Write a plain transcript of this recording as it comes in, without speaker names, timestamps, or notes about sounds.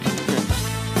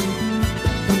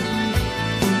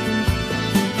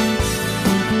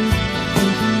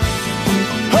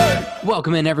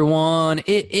Welcome in, everyone.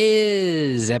 It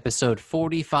is episode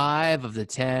 45 of the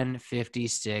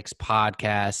 1056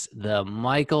 podcast, the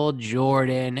Michael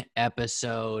Jordan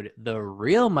episode, the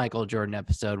real Michael Jordan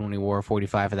episode when he wore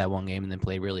 45 for that one game and then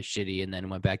played really shitty and then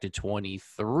went back to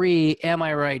 23. Am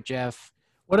I right, Jeff?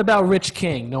 What about Rich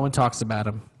King? No one talks about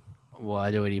him. What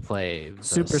did he play?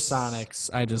 Supersonics.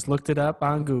 I just looked it up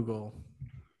on Google.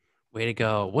 Way to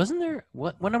go. Wasn't there –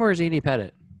 what number is Andy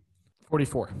Pettit?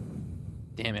 44.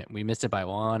 Damn it. We missed it by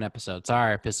one episode.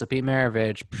 Sorry. Pistol Pete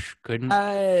Maravich. Couldn't.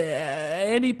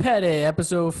 Andy Pettit,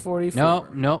 episode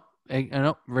 44. Nope.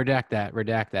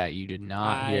 Redact that. You did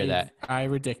not hear that. I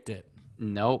redict it.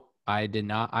 Nope. I did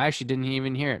not. I actually didn't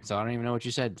even hear it, so I don't even know what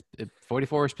you said.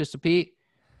 44 was Pistol Pete,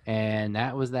 and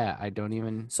that was that. I don't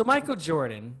even. So Michael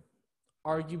Jordan,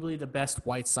 arguably the best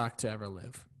White Sox to ever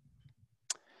live.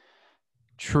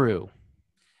 True.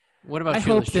 What about I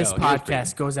hope this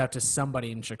podcast goes out to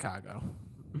somebody in Chicago.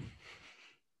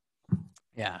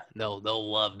 Yeah, they'll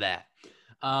love that.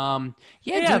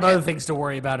 They have other things to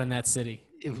worry about in that city.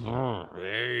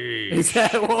 Is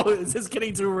this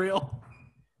getting too real?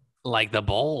 Like the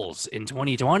Bulls in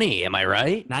 2020, am I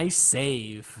right? Nice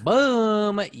save.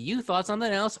 Boom. You thought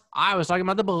something else. I was talking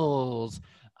about the Bulls.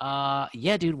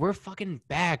 Yeah, dude, we're fucking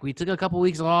back. We took a couple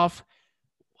weeks off.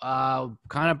 Kind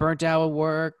of burnt out at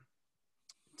work.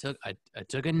 I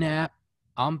took a nap.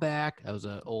 I'm back. That was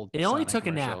an old. It only Sonic took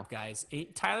commercial. a nap, guys.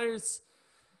 Tyler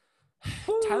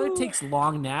takes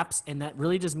long naps, and that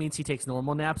really just means he takes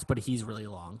normal naps, but he's really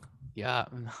long. Yeah.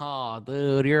 Oh,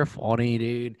 dude, you're funny,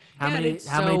 dude. How many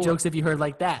jokes have you heard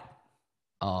like that?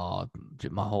 Oh,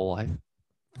 my whole life.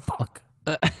 Fuck.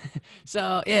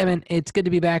 So yeah, man, it's good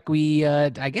to be back. We,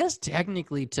 I guess,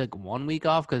 technically took 1 week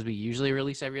off because we usually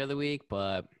release every other week,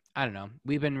 but I don't know.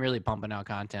 We've been really pumping out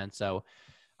content, so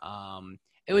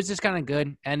it was just kind of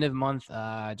good. End of month,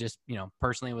 just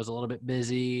personally, was a little bit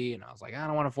busy, and I was like, I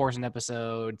don't want to force an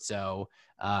episode, so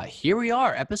here we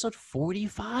are, episode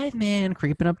 45, man,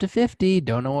 creeping up to 50.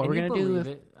 Don't know what we're gonna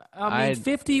do. I mean,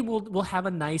 50, we'll have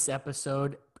a nice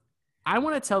episode. I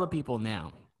want to tell the people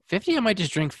now. 50, I might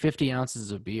just drink 50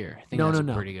 ounces of beer. I think that's a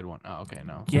pretty good one. Oh, okay,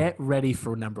 no. Get ready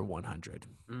for number 100.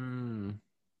 I'm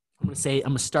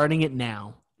starting it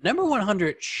now. Number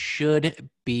 100 should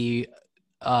be,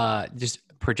 just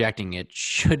projecting it,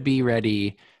 should be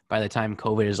ready by the time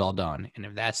COVID is all done. And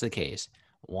if that's the case,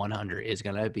 100 is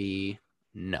going to be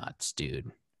nuts,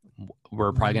 dude.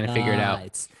 We're probably going to figure it out.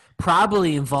 It's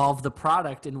probably involve the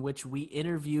product in which we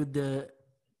interviewed the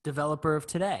developer of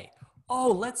today.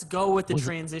 Oh, let's go with the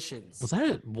transitions.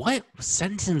 What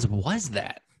sentence was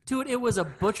that? Dude, it was a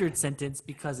butchered sentence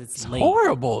because it's late.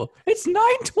 Horrible. It's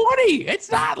 9:20.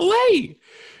 It's not late.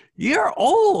 You're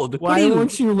old. Why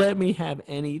don't you let me have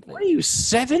anything? What are you,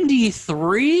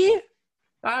 73?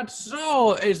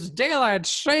 It's daylight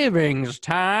savings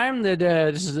time.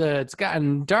 It's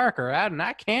gotten darker out, and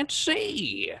I can't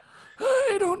see.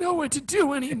 I don't know what to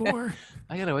do anymore.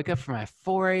 I got to wake up for my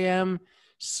 4 a.m.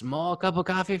 small cup of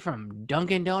coffee from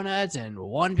Dunkin' Donuts and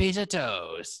one piece of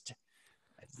toast.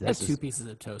 That's 2 pieces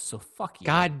of toast, so fuck you.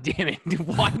 God damn it.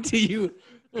 Why do you?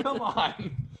 Come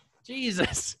on.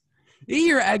 Jesus. Eat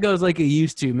your Eggos like you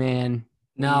used to, man.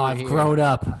 No, I've grown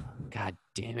up. God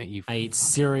damn it. I eat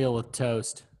cereal with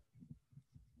toast.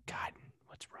 God,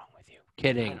 what's wrong with you?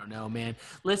 Kidding. I don't know, man.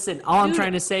 Listen, I'm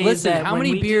trying to say is that how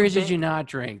many beers did you not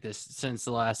drink since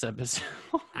the last episode?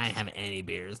 I don't have any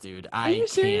beers, dude.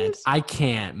 Serious? I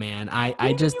can't, man.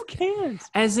 You can't.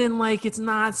 As in, like, it's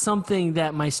not something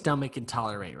that my stomach can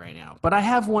tolerate right now. But I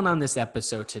have one on this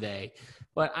episode today.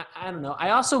 But I don't know.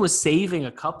 I also was saving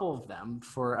a couple of them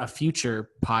for a future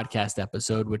podcast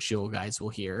episode, which you guys will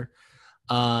hear.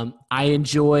 I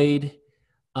enjoyed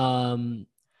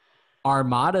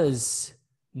Armada's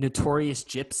Notorious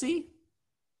Gypsy.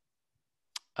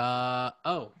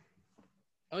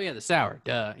 Oh yeah, the sour.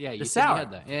 Duh. Yeah, you sour.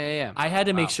 had that. Yeah. I had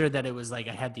to make sure that it was like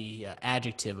I had the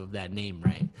adjective of that name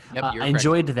right. Yep, I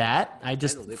enjoyed that. I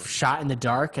just shot in the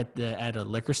dark at a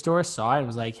liquor store, saw it, and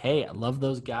was like, "Hey, I love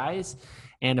those guys."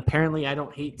 And apparently, I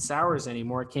don't hate sours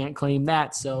anymore. Can't claim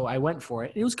that, so I went for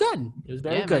it. It was good. It was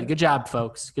very good. Man. Good job,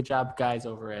 folks. Good job, guys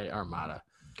over at Armada.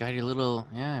 Got your little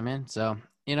man. So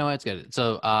it's good.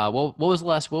 So what was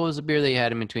the beer that you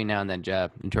had in between now and then,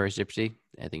 Jab? Notorious Gypsy.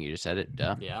 I think you just said it.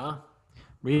 Duh. Yeah.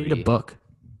 Read a book.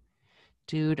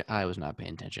 Dude, I was not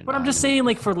paying attention. But I'm just saying,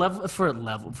 like, for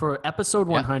episode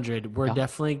 100, we're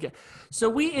definitely so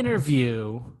we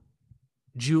interview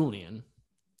Julian,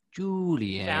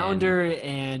 founder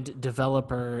and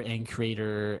developer and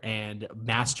creator and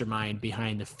mastermind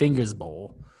behind the Fingers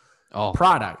Bowl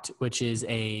product, which is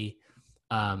a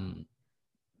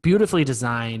beautifully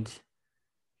designed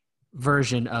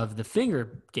version of the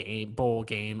finger bowl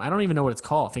game. I don't even know what it's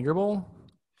called. Finger bowl?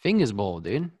 Fingers Bowl,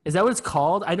 dude. Is that what it's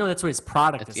called? I know that's what its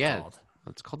product is Yeah, called.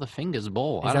 it's called the Fingers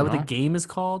Bowl. Is that what the game is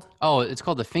called? Oh, it's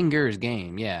called the Fingers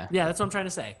game. Yeah. Yeah, that's what I'm trying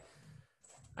to say.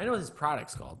 I know what his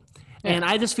product's called. Yeah. And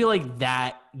I just feel like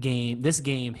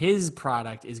his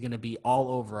product is going to be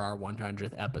all over our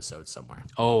 100th episode somewhere.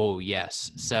 Oh,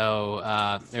 yes.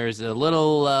 So there's a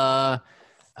little,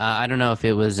 I don't know if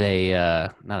it was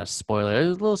not a spoiler. It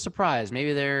was a little surprise.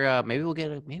 Maybe we'll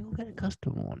get a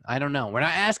custom one. I don't know. We're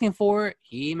not asking for it.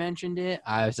 He mentioned it.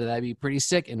 I said that'd be pretty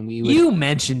sick. And you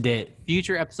mentioned it.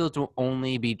 Future episodes will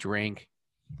only be drank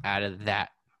out of that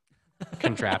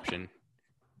contraption.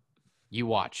 You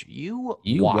watch. You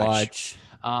watch.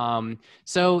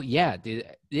 So yeah, the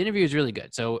interview is really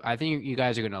good. So I think you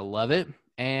guys are gonna love it,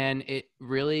 and it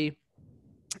really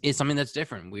is something that's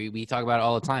different. We talk about it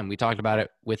all the time. We talked about it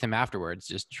with him afterwards,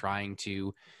 just trying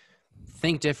to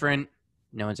think different.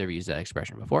 No one's ever used that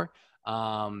expression before.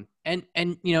 And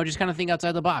just kind of think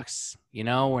outside the box.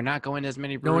 We're not going to as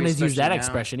many breweries. No one has used that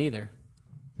expression either.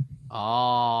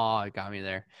 Oh, it got me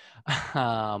there.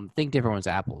 Think different was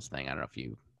Apple's thing. I don't know if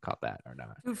you caught that or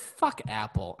not. Dude, fuck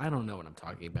Apple. I don't know what I'm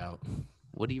talking about.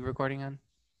 What are you recording on?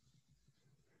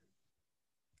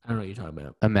 I don't know what you're talking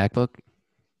about. A MacBook?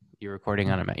 You're recording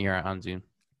on you're on Zoom.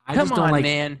 Come on,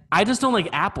 man. I just don't like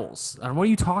apples. What are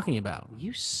you talking about?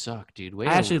 You suck, dude. I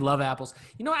actually love apples.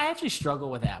 I actually struggle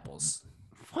with apples.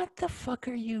 What the fuck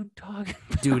are you talking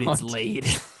about? Dude, it's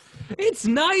late. It's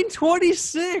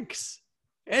 9:26.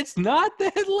 It's not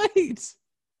that late.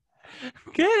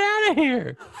 Get out of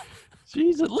here.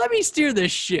 Jesus, let me steer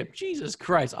this ship. Jesus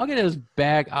Christ. I'll get us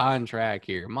back on track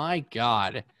here. My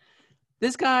God.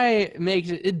 This guy makes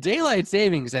it. Daylight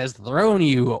savings has thrown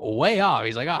you way off.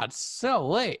 He's like, oh, it's so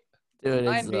late. Dude,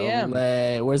 it's 9 p.m.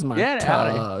 Late. Where's my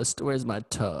toast? Where's my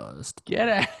toast? Get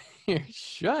out of here.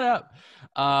 Shut up.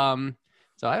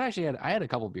 So I had a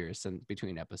couple beers since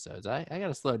between episodes. I got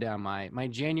to slow down. My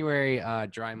January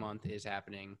dry month is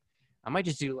happening. I might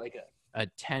just do like a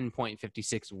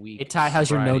 10.56 week. Hey, Ty,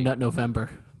 how's your No Nut November?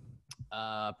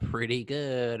 Pretty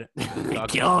good.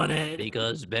 Killing it.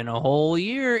 Because it's been a whole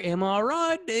year. Am I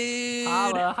right, dude?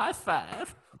 Holla, high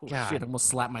five. Oh, shit, I almost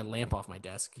slapped my lamp off my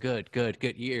desk. Good.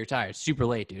 You're tired. Super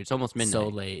late, dude. It's almost midnight. So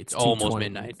late. It's almost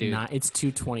midnight, dude. It's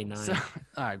 2:29. So,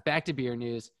 all right, back to beer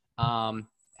news.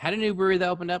 Had a new brewery that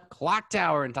opened up, Clock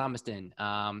Tower in Thomaston.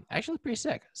 Actually pretty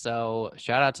sick. So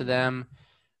shout out to them.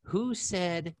 Who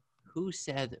said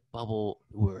bubble?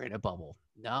 We're in a bubble.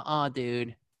 Nuh-uh,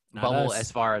 dude. Not bubble us.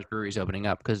 As far as breweries opening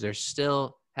up, because they're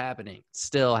still happening.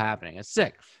 It's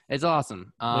sick. It's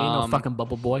awesome. Ain't no fucking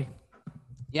bubble boy.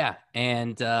 Yeah,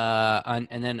 and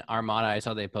then Armada, I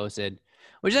saw they posted,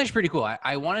 which is actually pretty cool.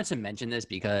 I wanted to mention this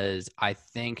because I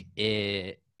think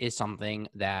it is something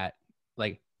that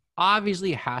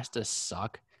obviously has to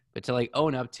suck, but to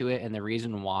own up to it, and the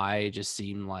reason why just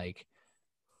seemed like,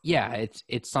 yeah,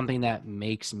 it's something that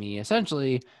makes me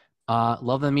essentially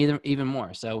love them even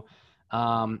more. So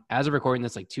as of recording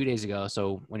this 2 days ago,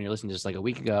 so when you're listening to this a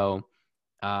week ago,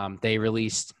 they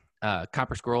released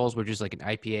Copper Scrolls, which is an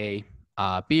IPA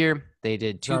beer. They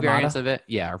did two variants of it.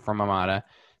 Yeah, from Armada.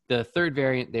 The third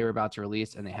variant they were about to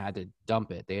release, and they had to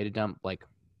dump it. They had to dump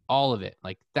all of it,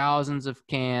 thousands of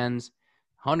cans,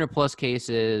 100+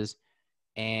 cases,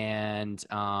 and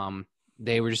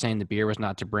they were just saying the beer was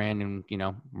not to brand, and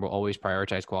we'll always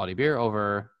prioritize quality beer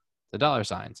over the dollar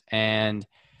signs. And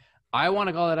I want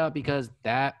to call that out because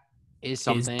that is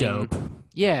something dope.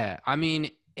 Yeah, I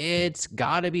mean, it's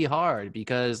got to be hard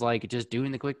because just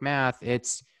doing the quick math,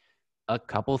 it's a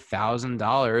couple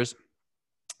 $1,000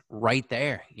 right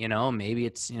there. Maybe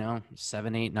it's $7,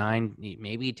 $8, $9,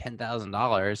 maybe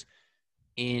 $10,000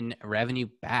 in revenue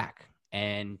back.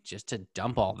 And just to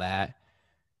dump all that,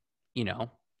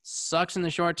 sucks in the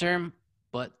short term,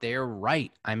 but they're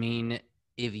right. I mean,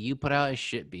 if you put out a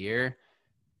shit beer,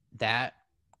 that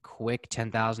quick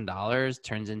 $10,000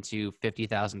 turns into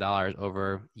 $50,000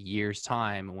 over years'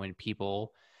 time when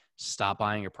people stop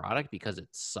buying your product because it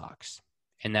sucks.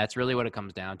 And that's really what it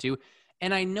comes down to.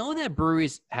 And I know that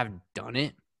breweries have done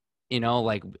it.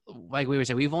 Like we were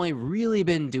saying, we've only really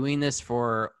been doing this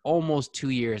for almost 2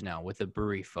 years now with a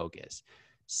brewery focus.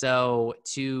 So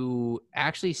to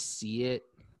actually see it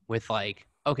with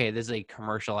okay, this is a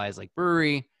commercialized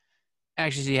brewery,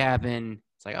 actually see it happen,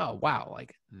 it's oh, wow,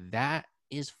 that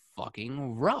is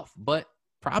fucking rough. But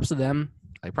props to them,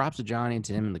 props to Johnny and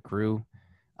Tim and the crew.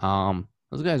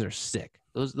 Those guys are sick.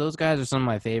 Those guys are some of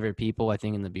my favorite people, I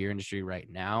think, in the beer industry right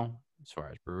now, as far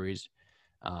as breweries.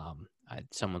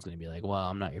 Someone's going to be well,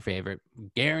 I'm not your favorite.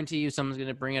 Guarantee you someone's going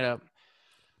to bring it up.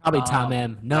 Probably Tom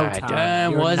M. No,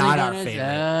 Tom. You're wasn't not gonna, our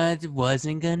favorite.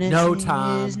 Wasn't gonna No, say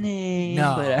Tom. his name.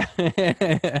 No.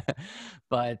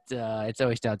 But It's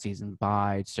Always Stout Season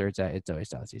by search at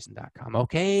itsalwaysstoutseason.com.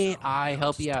 Okay, I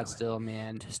help you out still,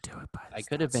 man. Just do it. I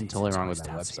could have been totally wrong with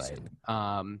that website.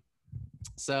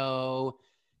 So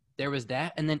there was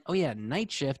that. And then,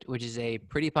 Night Shift, which is a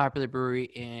pretty popular brewery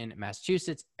in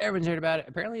Massachusetts. Everyone's heard about it.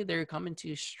 Apparently, they're coming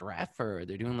to Stratford.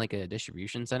 They're doing like a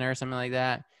distribution center or something like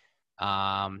that.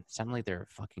 Sounded like they're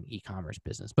a fucking e-commerce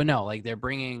business. But no, like they're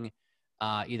bringing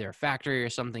either a factory or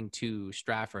something to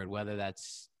Stratford, whether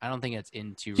that's, I don't think it's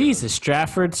into Jesus,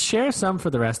 Stratford, share some for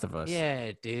the rest of us.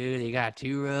 Yeah, dude, you got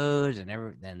 2 roads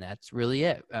and that's really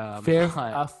it.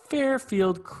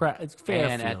 Fairfield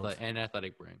and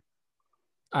Athletic Brewing.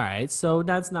 All right, so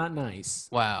that's not nice.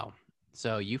 Wow.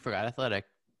 So you forgot Athletic.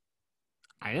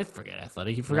 I didn't forget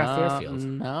Athletic. You forgot Fairfield.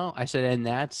 No, I said, and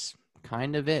that's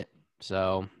kind of it.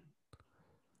 So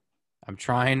I'm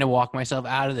trying to walk myself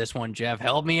out of this one, Jeff.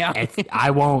 Help me out.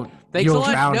 I won't. Thanks You'll a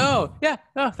lot. Drown. No. Yeah.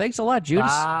 No, thanks a lot, Judas.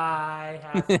 Bye.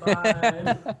 Have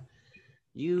fun.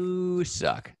 You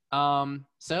suck.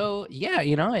 So yeah,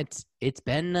 it's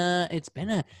been a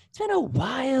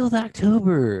wild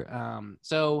October.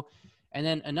 And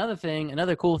then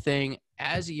another cool thing,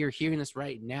 as you're hearing this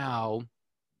right now,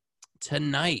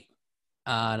 tonight,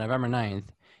 November 9th, if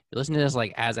you listen to this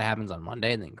like as it happens on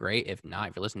Monday, then great. If not,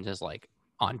 if you're listening to this like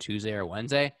on Tuesday or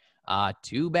Wednesday,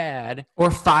 too bad. Or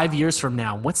 5 years from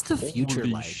now, what's the future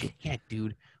like? Shit. Yeah,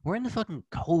 dude. We're in the fucking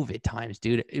COVID times,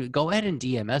 dude. Go ahead and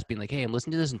DM us being like, hey, I'm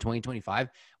listening to this in 2025.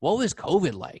 What was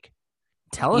COVID like?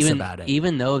 Tell us about it.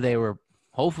 Even though they were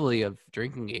hopefully of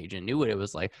drinking age and knew what it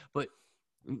was like. But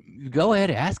go ahead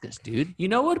and ask us, dude. You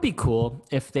know what would be cool?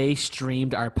 If they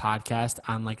streamed our podcast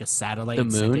on like a satellite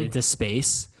and sent it into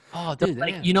space. Oh, dude.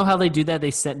 You know how they do that?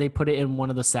 They put it in one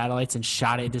of the satellites and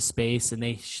shot it into space, and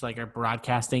they are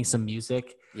broadcasting some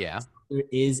music. Yeah. There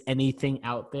is anything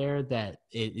out there that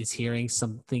is hearing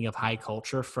something of high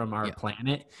culture from our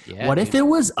planet? Yeah, what if it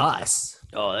was us?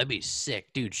 Oh, that'd be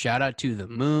sick, dude. Shout out to the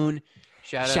moon.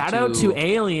 Shout out to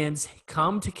aliens.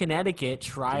 Come to Connecticut.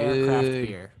 Try our craft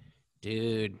beer.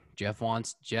 Dude, Jeff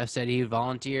said he'd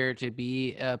volunteer to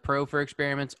be a pro for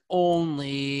experiments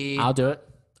only. I'll do it.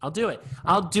 I'll do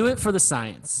it for the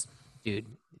science. Dude,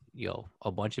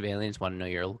 a bunch of aliens want to know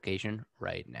your location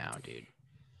right now, dude.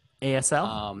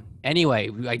 ASL? Anyway,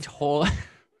 I totally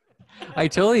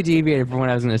deviated from what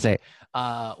I was going to say.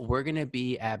 We're going to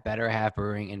be at Better Half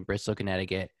Brewing in Bristol,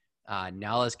 Connecticut.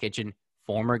 Nala's Kitchen,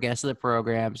 former guests of the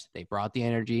programs. They brought the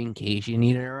energy in case you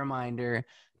needed a reminder.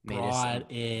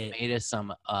 Made us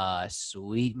some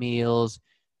sweet meals.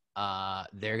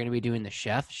 They're going to be doing the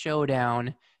Chef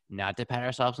Showdown. Not to pat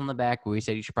ourselves on the back, we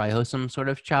said you should probably host some sort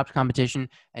of chops competition.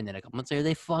 And then a couple months later,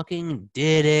 they fucking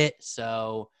did it.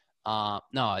 So,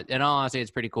 no, in all honesty,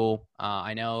 it's pretty cool.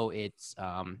 I know it's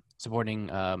supporting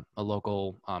a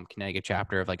local Connecticut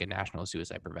chapter of like a national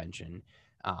suicide prevention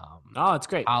it's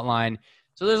great hotline.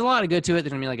 So there's a lot of good to it.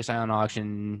 There's gonna be like a silent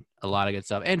auction, a lot of good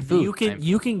stuff, and food.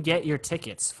 You can get your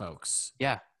tickets, folks.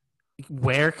 Yeah.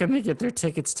 Where can they get their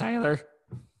tickets, Tyler?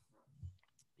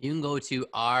 You can go to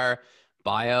our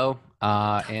bio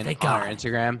and on our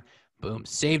Instagram. Boom,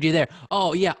 saved you there.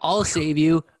 Oh yeah, I'll save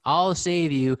you,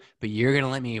 but you're gonna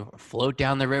let me float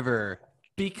down the river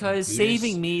because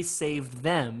saving me saved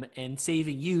them, and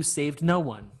saving you saved no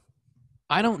one.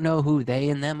 I don't know who they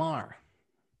and them are.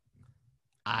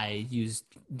 I used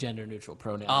gender neutral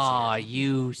pronouns. Oh,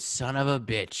 you son of a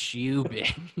bitch, you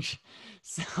bitch.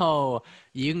 So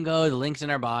you can go. The links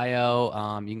in our bio.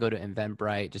 You can go to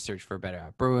Eventbrite. Just search for Better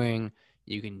Half Brewing.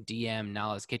 You can DM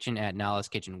Nala's Kitchen at Nala's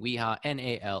Kitchen Weeha,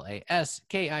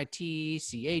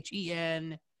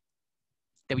 NALASKITCHEN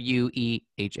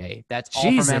That's all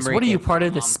Jesus, from memory. What are you, part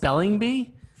of the spelling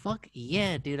bee? Fuck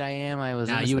yeah, dude, I am. I was.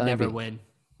 Nah, you would never win.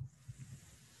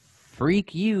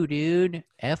 Freak you, dude.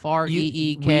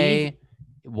 FREEKYEW.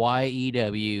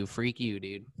 Freak you,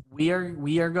 dude. We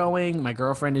are going. My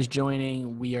girlfriend is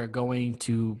joining. We are going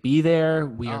to be there.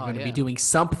 We are going to be doing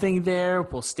something there.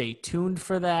 We'll stay tuned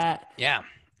for that. Yeah.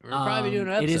 We're probably doing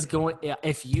an episode. It is going.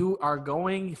 If you are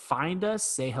going, find us.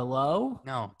 Say hello.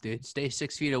 No, dude. Stay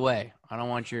 6 feet away. I don't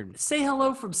want your. Say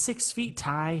hello from 6 feet,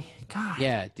 Ty. God.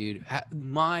 Yeah, dude.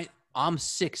 I'm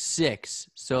 6'6",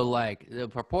 so like the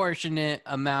proportionate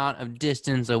amount of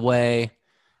distance away.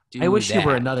 I wish you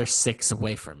were another 6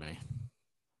 away from me.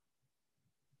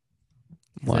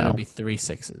 Wow. That would be 3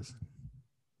 6s.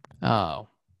 Oh,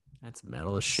 that's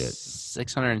metal as shit.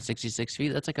 666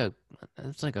 feet. That's like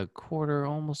a quarter,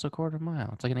 almost a quarter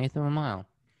mile. It's like an eighth of a mile.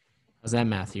 How's that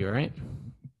math? You all right?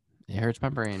 It hurts my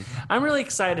brain. I'm really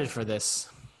excited for this.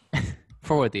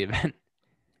 For what, the event?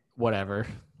 Whatever.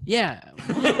 Yeah.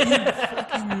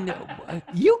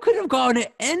 You could have gone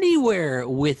anywhere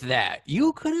with that.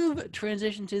 You could have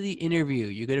transitioned to the interview.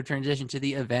 You could have transitioned to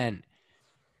the event.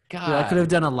 God, dude, I could have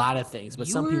done a lot of things, but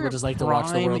some people just like to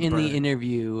watch the world in burn. The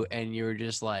interview, and you were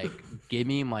just like, "Give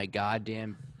me my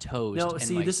goddamn toast." No, and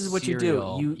see, my this is what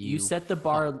cereal, you do. You set the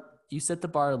bar. You set the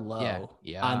bar low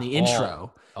on the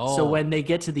intro. So when they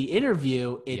get to the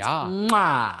interview, it's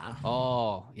mwah.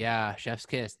 Oh yeah, chef's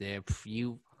kiss.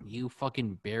 You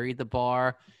fucking buried the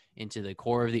bar into the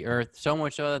core of the earth, so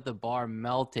much so that the bar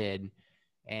melted,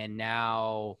 and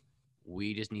now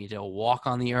we just need to walk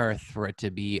on the earth for it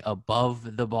to be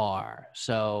above the bar.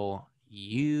 So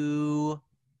you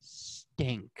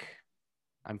stink.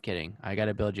 I'm kidding. I got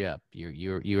to build you up.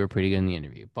 You were pretty good in the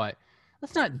interview, but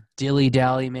let's not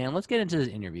dilly-dally, man. Let's get into this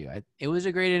interview. It was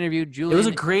a great interview. Julian, it was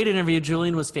a great interview.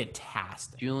 Julian was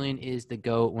fantastic. Julian is the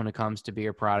GOAT when it comes to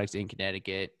beer products in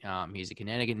Connecticut. He's a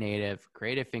Connecticut native.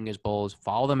 Creative Fingers Bowls.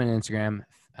 Follow them on Instagram.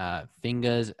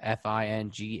 Fingers,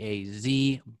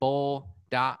 Fingaz,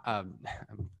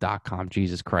 bowl.com.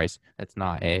 Jesus Christ. That's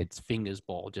not it. It's Fingers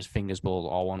Bowl. Just Fingers Bowl,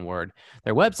 all one word.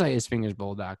 Their website is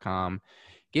fingersbowl.com.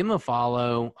 Give them a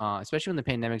follow, especially when the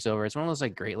pandemic's over. It's one of those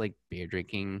like great like beer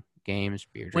drinking games.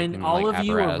 When all of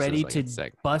you are ready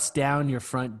to bust down your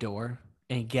front door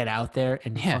and get out there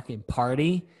and fucking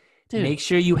party, dude, make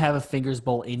sure you have a Fingers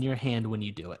Bowl in your hand when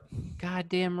you do it.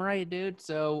 Goddamn right, dude.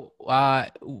 So,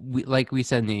 like we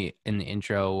said in the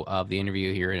intro of the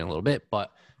interview here in a little bit,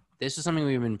 but this is something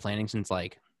we've been planning since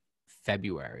like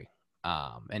February,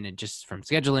 and it just from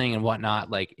scheduling and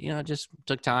whatnot, like it just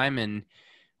took time, and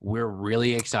we're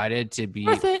really excited to be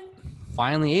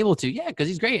finally able to, because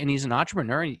he's great and he's an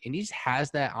entrepreneur and he has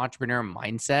that entrepreneur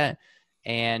mindset.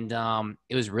 And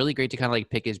it was really great to kind of like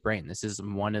pick his brain. This is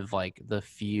one of like the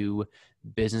few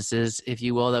businesses, if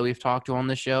you will, that we've talked to on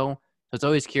the show. So it's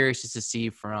always curious just to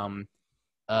see from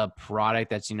a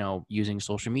product that's, using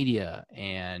social media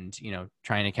and,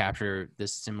 trying to capture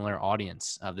this similar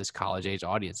audience of this college age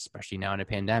audience, especially now in a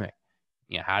pandemic.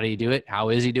 How do you do it? How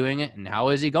is he doing it? And how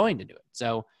is he going to do it?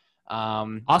 So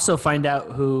also find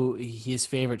out who his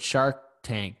favorite Shark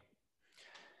Tank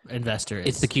investor is.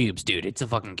 It's the Cubes, dude. It's the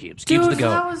fucking Cubes. Cubes the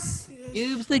GOAT.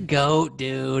 Cubes the GOAT,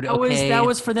 dude. That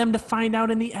was for them to find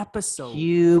out in the episode.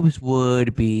 Cubes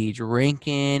would be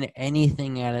drinking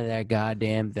anything out of that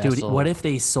goddamn vessel. Dude, what if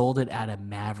they sold it at a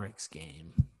Mavericks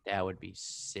game? That would be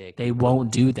sick. They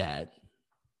won't do that.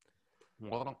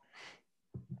 Well,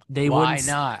 why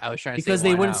not? I was trying to because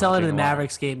they wouldn't sell it in the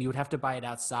Mavericks game. You would have to buy it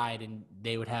outside, and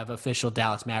they would have official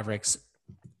Dallas Mavericks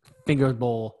Finger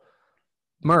Bowl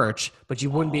merch, but you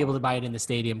wouldn't be able to buy it in the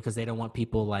stadium because they don't want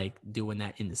people like doing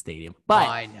that in the stadium. But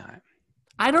why not?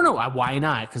 I don't know why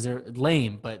not, because they're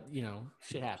lame. But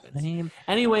shit happens. Lame.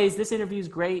 Anyways, this interview is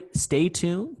great. Stay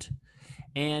tuned,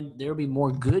 and there will be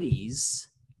more goodies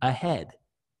ahead.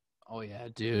 Oh, yeah,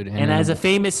 dude. And as a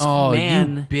famous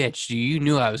man... you bitch. You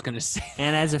knew I was going to say.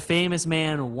 And as a famous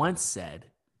man once said,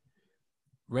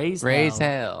 raise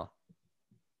hell.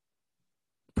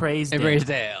 Praise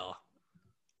hell.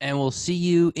 And we'll see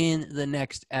you in the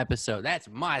next episode. That's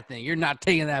my thing. You're not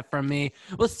taking that from me.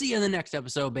 We'll see you in the next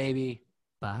episode, baby.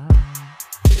 Bye.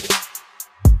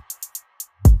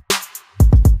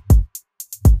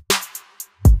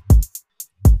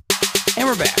 And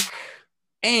we're back.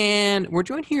 And we're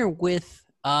joined here with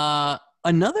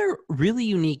another really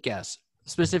unique guest,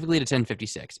 specifically to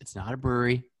 1056. It's not a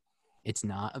brewery. It's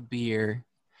not a beer.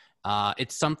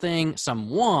 It's some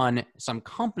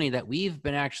company that we've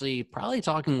been actually probably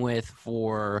talking with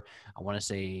for, I want to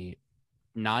say,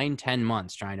 9-10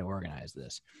 months trying to organize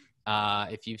this.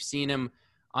 If you've seen him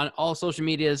on all social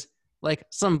medias, like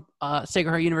some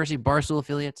Sacred Heart University Barstool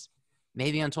affiliates,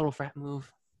 maybe on Total Frat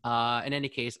Move. In any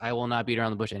case, I will not beat around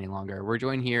the bush any longer. We're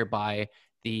joined here by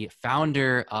the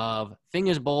founder of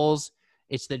Fingers Bowls.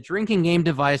 It's the drinking game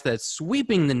device that's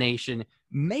sweeping the nation,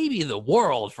 maybe the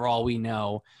world for all we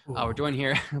know. We're joined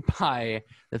here by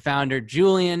the founder,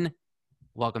 Julian.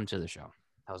 Welcome to the show.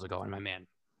 How's it going, my man?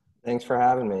 Thanks for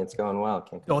having me. It's going well.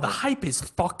 The hype is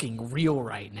fucking real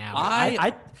right now.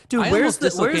 Dude, where's the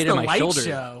light shoulder?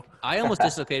 Show? I almost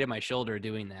dislocated my shoulder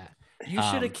doing that. You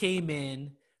should have came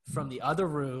in from the other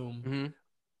room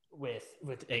with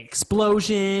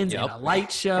explosions and a light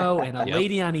show and a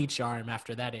lady on each arm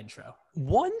after that intro.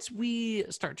 Once we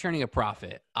start turning a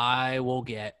profit, I'm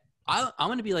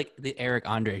going to be like the Eric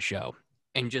Andre show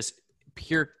and just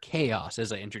pure chaos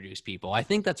as I introduce people. I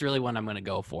think that's really what I'm going to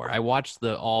go for. I watched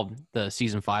all the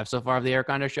season 5 so far of the Eric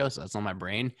Andre show, so that's on my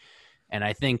brain. And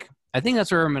I think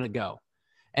that's where I'm going to go.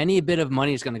 Any bit of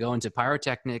money is going to go into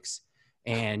pyrotechnics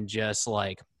and just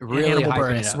like And really Hannibal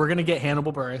hyping it Buress. up. We're gonna get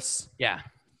Hannibal Buress. Yeah,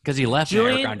 because he left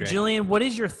Eric Andre. Julian, what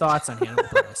is your thoughts on Hannibal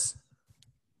Buress?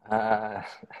 I'm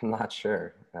not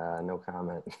sure. No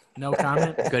comment. No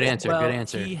comment. Good answer. Well, good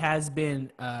answer. he has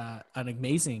been an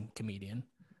amazing comedian,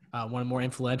 one of the more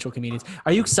influential comedians.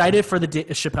 Are you excited for the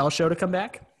Chappelle show to come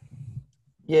back?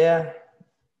 Yeah.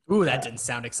 Ooh, that didn't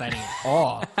sound exciting at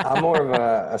all. I'm more of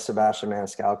a Sebastian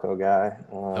Maniscalco guy.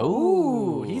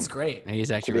 Ooh, he's great.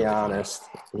 He's actually To be really honest,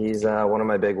 he's one of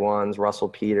my big ones. Russell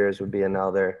Peters would be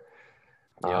another.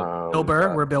 Yep. Bill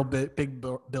Burr, we're big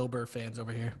Bill Burr fans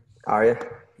over here. Are you?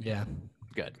 Yeah.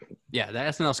 Good. Yeah, the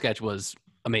SNL sketch was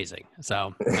amazing.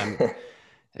 So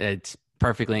it's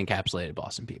perfectly encapsulated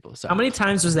Boston people. So how many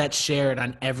times was that shared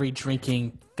on every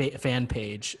drinking fan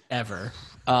page ever?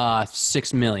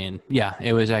 6 million. Yeah,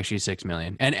 it was actually 6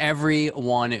 million. And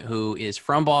everyone who is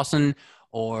from Boston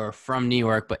or from New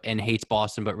York and hates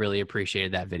Boston but really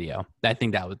appreciated that video. I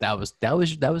think that was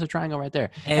a triangle right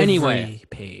there. Every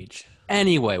page.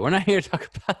 Anyway, we're not here to talk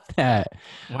about that.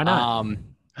 Why not?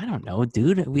 I don't know,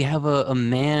 dude. We have a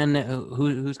man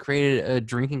who's created a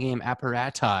drinking game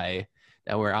apparati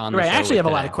that we're on. Right. I actually have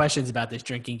today. a lot of questions about this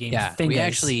drinking game. Yeah, we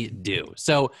actually do.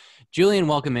 So, Julian,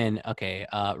 welcome in. Okay,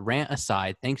 rant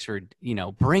aside, thanks for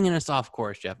bringing us off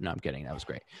course, Jeff. No, I'm kidding. That was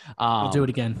great. We'll do it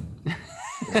again.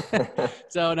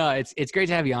 So no, it's great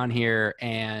to have you on here,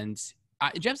 and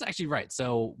Jeff's actually right.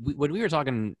 So when we were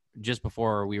talking just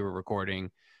before we were recording,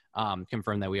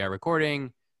 confirmed that we are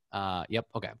recording. Yep.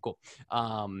 Okay. Cool.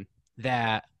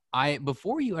 That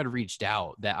before you had reached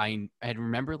out, that I had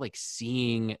remember like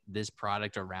seeing this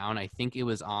product around. I think it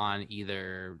was on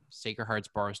either Sacred Hearts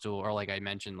Barstool or like I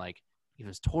mentioned, like it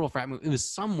was Total Frat Movie. It was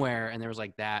somewhere, and there was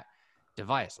like that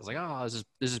device. I was like, oh,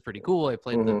 this is pretty cool. I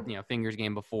played the fingers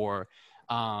game before.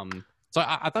 So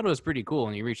I thought it was pretty cool,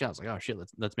 and you reached out. I was like, oh shit,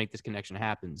 let's make this connection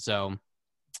happen. So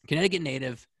Connecticut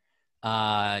native.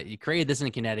 You created this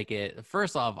in Connecticut.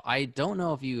 First off, I don't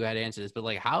know if you had answered this, but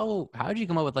like, how did you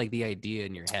come up with like the idea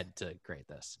in your head to create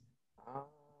this?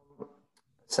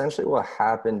 Essentially, what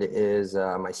happened is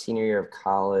my senior year of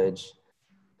college,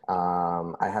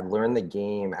 I had learned the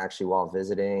game actually while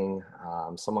visiting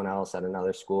someone else at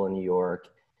another school in New York.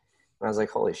 And I was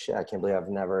like, holy shit, I can't believe I've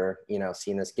never,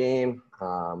 seen this game.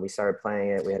 We started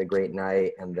playing it. We had a great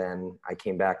night. And then I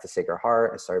came back to Sacred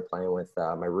Heart. I started playing with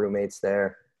my roommates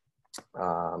there.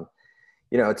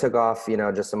 It took off,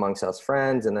 just amongst us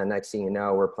friends. And then next thing you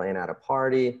know, we're playing at a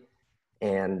party.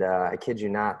 And I kid you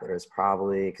not, there was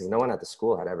probably, because no one at the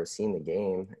school had ever seen the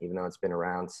game, even though it's been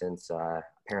around since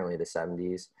apparently the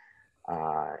 70s.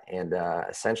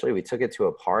 Essentially we took it to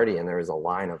a party and there was a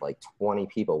line of like 20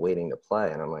 people waiting to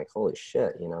play. And I'm like, holy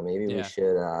shit, maybe we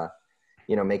should,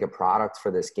 make a product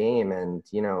for this game. And,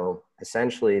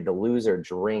 essentially the loser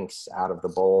drinks out of the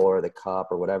bowl or the cup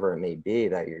or whatever it may be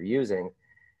that you're using.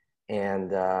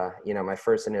 And, my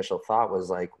first initial thought was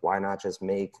like, why not just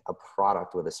make a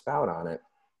product with a spout on it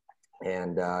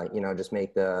and, just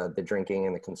make the drinking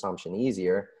and the consumption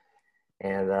easier.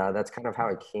 And that's kind of how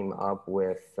I came up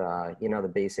with,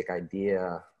 the basic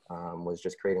idea was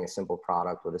just creating a simple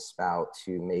product with a spout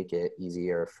to make it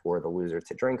easier for the loser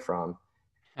to drink from.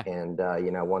 And,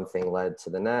 one thing led to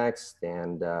the next.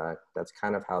 And that's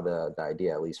kind of how the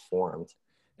idea at least formed.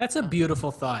 That's a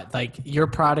beautiful thought. Like your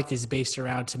product is based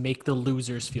around to make the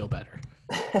losers feel better.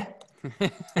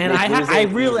 And I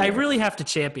really have to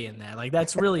champion that. Like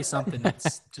that's really something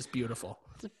that's just beautiful.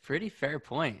 That's a pretty fair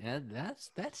point.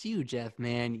 That's you, Jeff,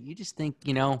 man. You just think,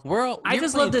 I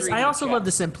just love this. I also love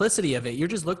the simplicity of it. You're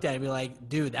just looked at it and be like,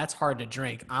 dude, that's hard to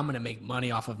drink. I'm going to make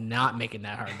money off of not making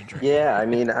that hard to drink. Yeah. I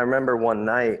mean, I remember one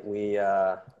night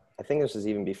I think this was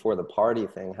even before the party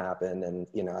thing happened. And,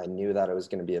 I knew that it was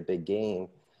going to be a big game.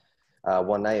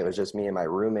 One night it was just me and my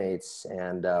roommates,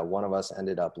 and one of us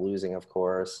ended up losing, of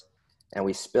course, and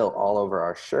we spilt all over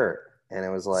our shirt. And it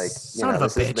was like,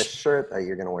 this is the shirt that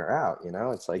you're going to wear out.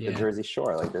 It's like the Jersey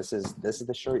Shore. Like this is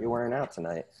the shirt you're wearing out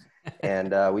tonight.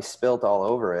 And we spilt all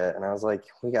over it. And I was like,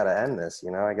 we got to end this.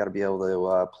 I got to be able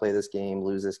to play this game,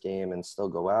 lose this game, and still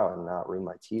go out and not ruin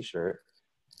my T-shirt.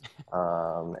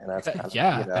 And that's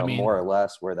kind of, more or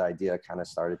less where the idea kind of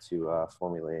started to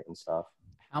formulate and stuff.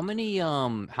 How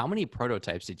many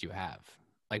prototypes did you have?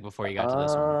 Like before you got to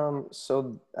this one?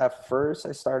 So at first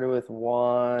I started with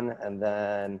one, and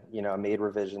then, I made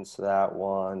revisions to that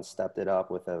one, stepped it up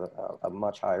with a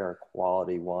much higher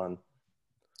quality one.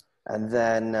 And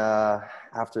then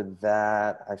after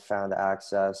that, I found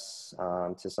access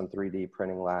to some 3D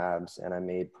printing labs, and I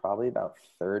made probably about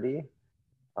 30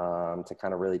 to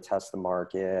kind of really test the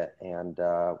market. And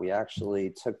we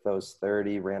actually took those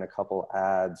 30, ran a couple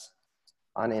ads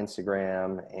on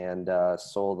Instagram and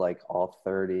sold like all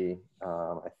 30,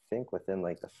 I think within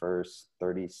like the first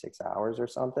 36 hours or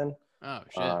something. Oh,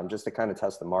 shit. Just to kind of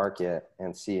test the market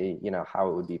and see, you know, how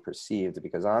it would be perceived,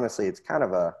 because honestly, it's kind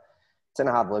of it's an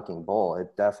odd looking bowl.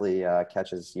 It definitely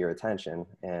catches your attention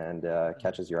and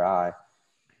catches your eye.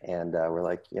 And we're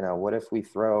like, you know, what if we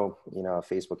throw, you know, a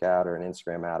Facebook ad or an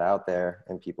Instagram ad out there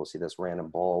and people see this random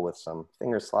bowl with some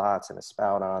finger slots and a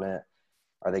spout on it?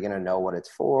 Are they going to know what it's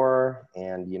for?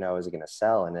 And, you know, is it going to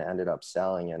sell? And it ended up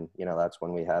selling. And, you know, that's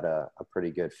when we had a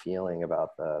pretty good feeling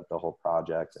about the whole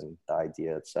project and the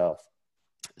idea itself.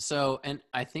 So, and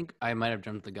I think I might have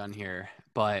jumped the gun here,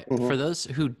 but for those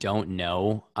who don't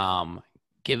know,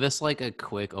 give us like a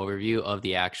quick overview of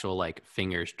the actual like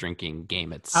fingers drinking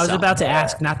game itself. I was about to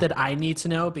ask, not that I need to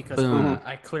know because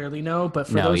I clearly know, but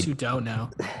for those who don't know.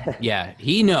 Yeah,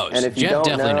 he knows. And if you Jeff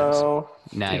don't definitely know, knows.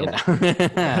 Now you'll know.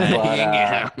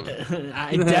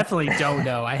 I definitely don't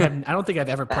know. I don't think I've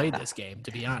ever played this game,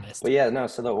 to be honest. Well, yeah, no.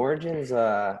 So the origins,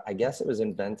 I guess it was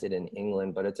invented in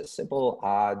England, but it's a simple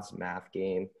odds math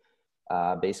game.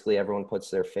 Basically, everyone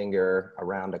puts their finger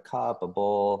around a cup, a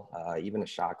bowl, even a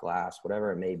shot glass,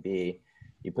 whatever it may be.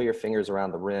 You put your fingers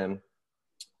around the rim,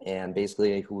 and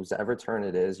basically, whoever turn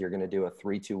it is, you're going to do a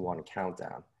 3, 2, 1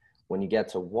 countdown. When you get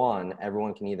to 1,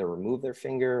 everyone can either remove their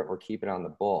finger or keep it on the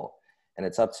bowl. And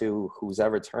it's up to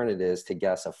whoever turn it is to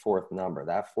guess a fourth number.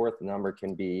 That fourth number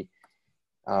can be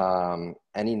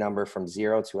any number from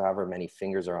 0 to however many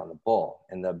fingers are on the bowl.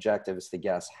 And the objective is to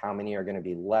guess how many are going to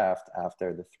be left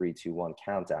after the 3, 2, 1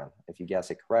 countdown. If you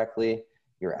guess it correctly,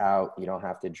 you're out. You don't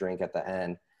have to drink at the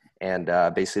end. And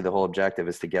basically the whole objective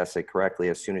is to guess it correctly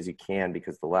as soon as you can,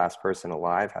 because the last person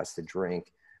alive has to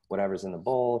drink whatever's in the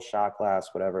bowl, shot glass,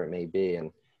 whatever it may be.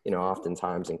 And, you know,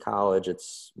 oftentimes in college,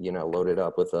 it's, you know, loaded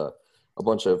up with a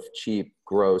bunch of cheap,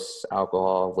 gross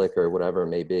alcohol, liquor, whatever it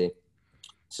may be.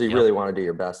 So you really want to do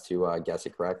your best to guess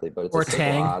it correctly, but it's a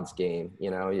simple odds game. You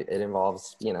know, it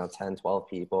involves, you know, 10, 12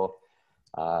 people.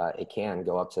 It can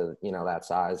go up to, you know, that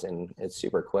size, and it's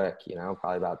super quick, you know,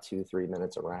 probably about 2-3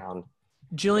 minutes around.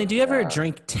 Julian, do you ever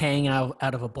drink Tang out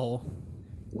of a bowl?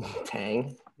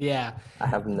 Tang? Yeah. I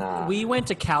have not. We went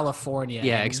to California.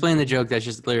 Yeah, explain the joke that's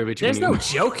just literally between you. There's no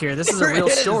joke here. This is a real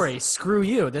story. Screw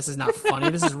you. This is not funny.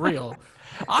 This is real.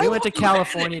 We went to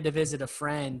California to visit a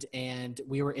friend, and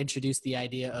we were introduced the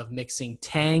idea of mixing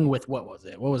Tang with, what was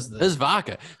it? What was the? It was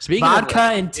vodka. Vodka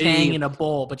and Tang in a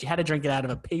bowl, but you had to drink it out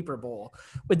of a paper bowl.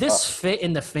 Would this fit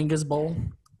in the fingers bowl?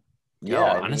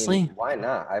 Yeah, honestly, I mean, why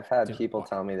not? I've had people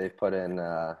tell me they've put in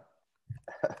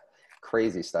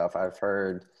crazy stuff. I've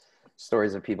heard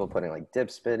stories of people putting like dip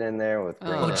spit in there with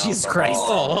Jesus Christ.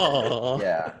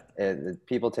 Yeah,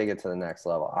 people take it to the next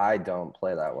level. I don't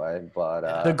play that way,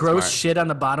 but the gross shit on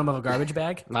the bottom of a garbage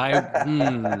bag.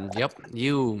 Yep,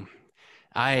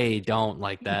 I don't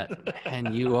like that,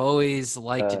 and you always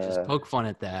like to just poke fun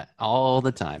at that all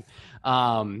the time.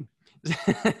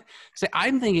 So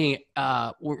I'm thinking,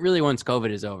 really, once COVID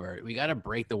is over, we got to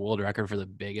break the world record for the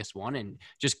biggest one and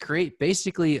just create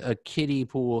basically a kiddie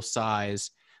pool size,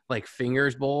 like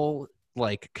fingers bowl,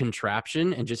 like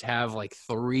contraption, and just have like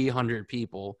 300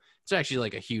 people. It's actually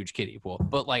like a huge kiddie pool,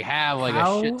 but like have like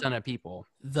a shit ton of people.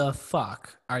 The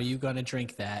fuck are you gonna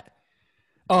drink that?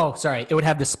 Oh, sorry. It would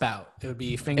have the spout. It would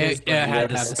be fingers. It had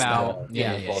the spout.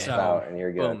 Yeah. So, and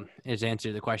you're good. Boom, is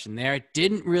answer the question there.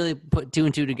 Didn't really put 2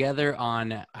 and 2 together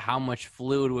on how much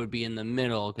fluid would be in the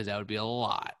middle, because that would be a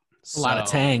lot. A lot of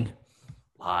Tang.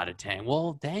 A lot of Tang.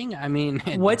 Well, dang. I mean,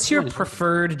 what's your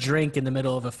preferred drink in the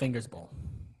middle of a fingers bowl?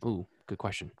 Ooh, good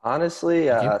question. Honestly,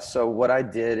 so what I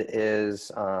did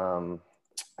is I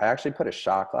actually put a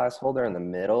shot glass holder in the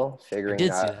middle, figuring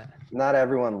that not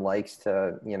everyone likes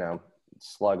to, you know,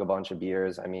 slug a bunch of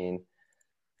beers. I mean,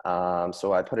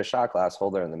 so I put a shot glass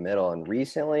holder in the middle, and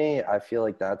recently I feel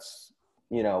like that's,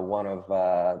 you know, one of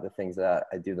the things that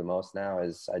I do the most now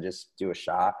is I just do a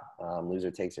shot. Loser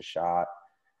takes a shot.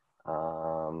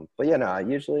 But yeah, no, I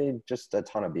usually just a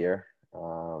ton of beer.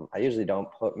 I usually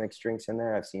don't put mixed drinks in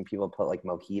there. I've seen people put like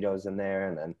mojitos in there,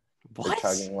 and then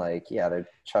they're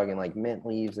chugging like mint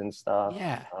leaves and stuff.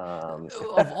 Yeah.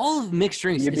 Of all mixed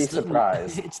drinks, you'd be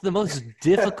surprised. It's the most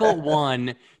difficult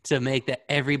one to make, that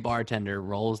every bartender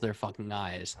rolls their fucking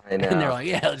eyes. I know. And they're like,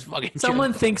 yeah, let's fucking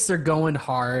Someone thinks they're going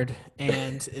hard,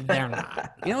 and they're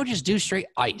not. You know, just do straight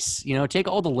ice. You know, take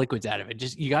all the liquids out of it.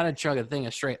 Just, you got to chug a thing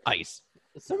of straight ice.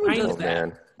 Someone does that.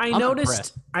 Man. I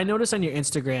noticed on your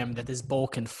Instagram that this bowl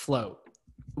can float.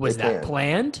 Was that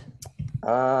planned?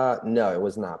 No, it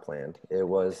was not planned. It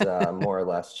was more or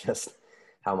less just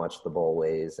how much the bowl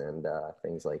weighs and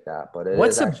things like that. But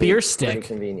what's a beer stick?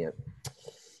 Convenient.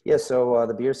 Yeah, so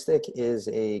the Beer Stick is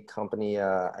a company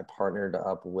I partnered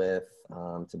up with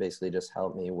to basically just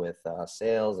help me with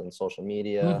sales and social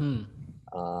media.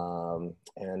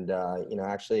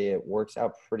 Actually it works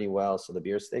out pretty well. So the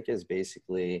Beer Stick is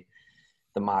basically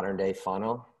the modern day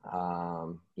funnel,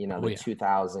 the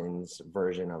 2000s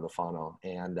version of the funnel.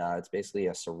 And it's basically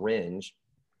a syringe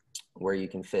where you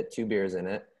can fit 2 beers in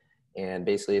it. And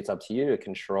basically it's up to you to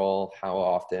control how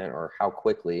often or how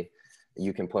quickly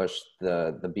you can push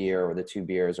the beer or the 2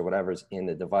 beers or whatever's in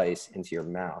the device into your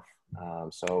mouth.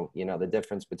 The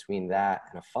difference between that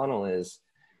and a funnel is,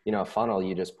 a funnel,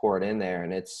 you just pour it in there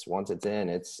and once it's in,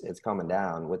 it's coming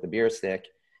down. With the Beer Stick,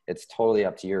 it's totally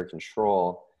up to your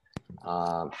control,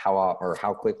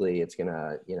 how quickly it's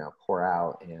gonna, pour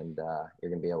out and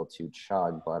you're gonna be able to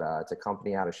chug. But it's a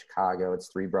company out of Chicago. It's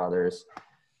 3 brothers.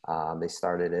 They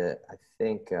started it, I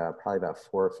think, probably about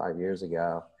 4 or 5 years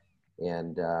ago.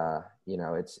 And,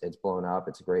 it's blown up.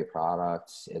 It's a great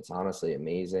product. It's honestly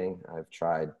amazing. I've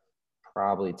tried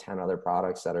probably 10 other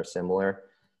products that are similar,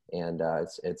 and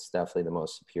it's definitely the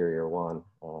most superior one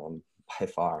by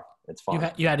far. It's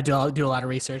fun. You had to do a lot of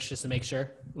research just to make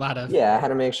sure. I had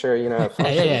to make sure, it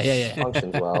functions,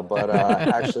 functions well. But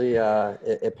actually,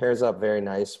 it pairs up very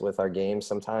nice with our game.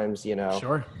 Sometimes,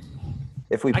 Sure.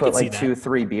 If we put like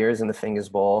 2-3 beers in the Fingers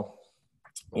Bowl,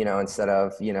 instead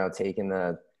of,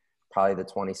 taking probably the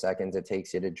 20 seconds it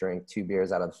takes you to drink 2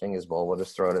 beers out of the Fingers Bowl, we'll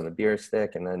just throw it in the Beer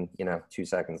Stick. And then, 2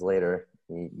 seconds later,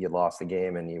 you lost the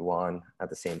game and you won at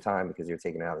the same time because you're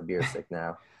taking it out of the Beer Stick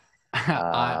now.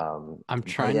 I'm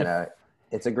trying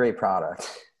it's a great product.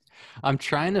 I'm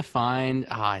trying to find,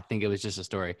 I think it was just a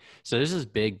story. So there's this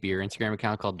big beer Instagram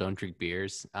account called Don't Drink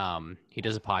Beers. He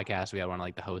does a podcast. We had one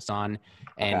of the hosts on,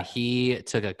 and he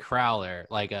took a crowler,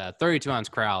 like a 32-ounce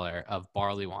crowler of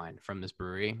barley wine from this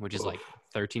brewery, which is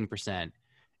 13%,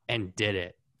 and did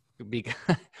it. Because,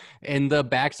 and the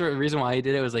backstory, the reason why he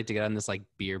did it was to get on this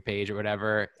beer page or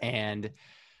whatever. And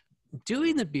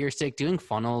doing the Beer Stick, doing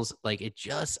funnels, I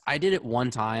did it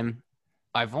one time.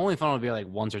 I've only funneled beer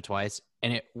once or twice,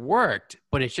 and it worked,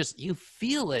 but it's just, you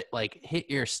feel it hit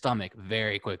your stomach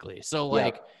very quickly. So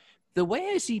the way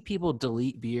I see people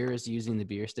delete beers using the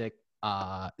Beer Stick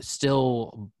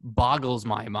still boggles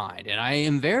my mind, and I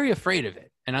am very afraid of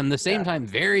it. And I'm the same time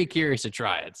very curious to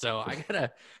try it. So I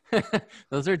gotta,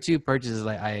 those are 2 purchases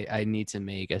I need to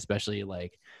make, especially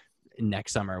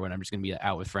next summer when I'm just gonna be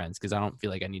out with friends, because I don't feel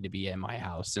like I need to be in my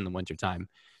house in the wintertime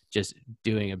just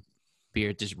doing a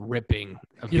beer, just ripping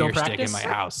a beer stick in my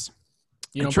house.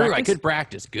 True, I could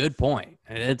practice. Good point.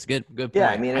 It's good point.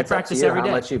 Yeah, I mean, it's up to you how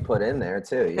much you put in there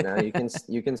too.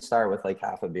 You can start with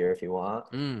half a beer if you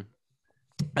want.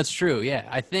 That's true. Yeah,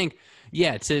 I think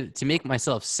to make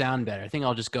myself sound better, I think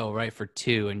I'll just go right for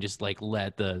 2 and just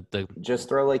let the just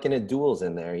throw in a duels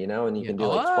in there, and you can do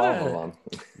 12 of them.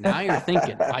 Now you're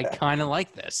thinking. I kind of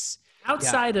like this.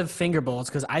 Outside of Finger Bowls,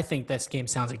 because I think this game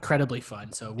sounds incredibly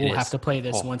fun. So we'll have to play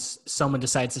this once someone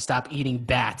decides to stop eating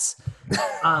bats.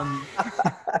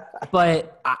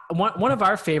 But one of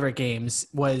our favorite games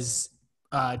was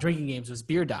drinking games was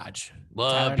Beer Dodge.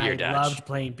 Love Beer Dodge. Loved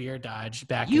playing Beer Dodge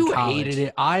back in college. You hated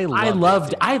it. I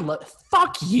loved it.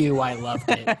 Fuck you. I loved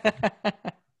it.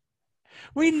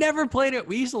 We never played it.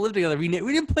 We used to live together. We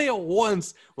didn't play it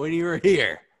once when you were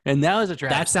here. And that was a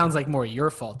tragedy. That sounds like more your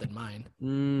fault than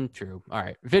mine. True. All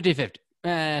right. 50-50.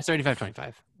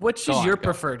 35-25. Which is your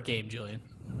preferred game, Julian?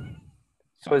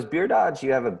 So as Beer Dodge,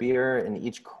 you have a beer in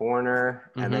each corner,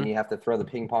 and then you have to throw the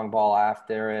ping pong ball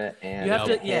after it. And you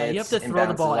have to throw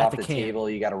the ball at the can. Table.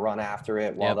 You got to run after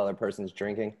it while the other person's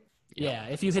drinking. Yeah,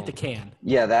 if you hit the can.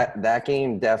 Yeah, that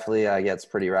game definitely gets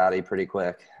pretty rowdy pretty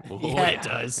quick. Yeah, it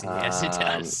does. Yes, it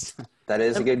does. That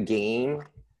is a good game.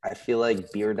 I feel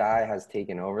like Beer Die has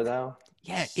taken over, though.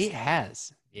 Yeah, it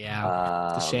has.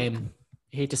 Yeah, it's a shame.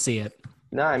 I hate to see it.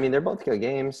 No, I mean, they're both good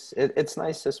games. It's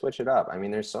nice to switch it up. I mean,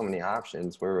 there's so many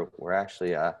options. We're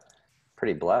actually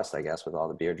pretty blessed, I guess, with all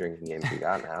the beer drinking games we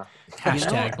got now.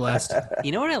 Hashtag blessed.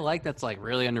 You know what I like that's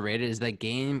really underrated is that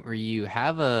game where you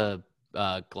have a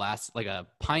glass, a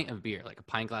pint of beer, a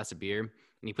pint glass of beer, and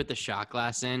you put the shot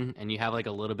glass in, and you have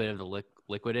a little bit of the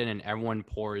liquid in, and everyone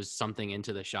pours something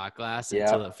into the shot glass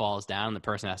until it falls down, and the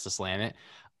person has to slam it.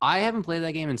 I haven't played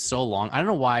that game in so long. I don't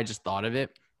know why I just thought of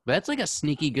it, but it's a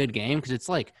sneaky good game because it's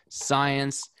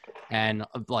science and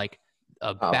a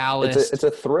ballast. It's a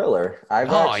thriller.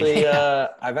 I've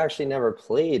actually never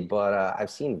played, but I've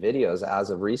seen videos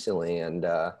as of recently, and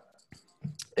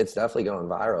It's definitely going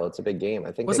viral. It's a big game.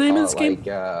 I think What's they the name call of this it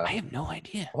game? I have no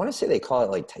idea. I want to say they call it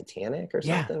like Titanic or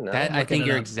Yeah, something. No? I think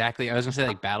you're exactly. I was gonna say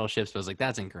like battleships, but I was like,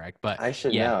 that's incorrect. But I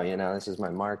should know. This is my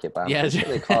market, but I'm pretty sure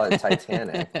they call it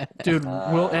Titanic. Dude,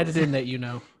 we'll edit in that.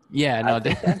 Yeah, no, I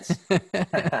think that's.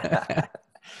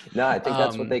 No, I think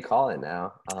that's what they call it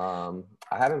now.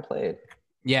 I haven't played.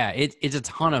 Yeah, it's a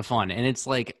ton of fun, and it's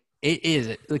like it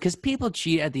is because people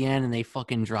cheat at the end and they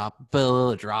fucking drop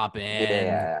in.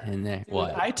 Yeah. And Dude,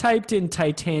 what? I typed in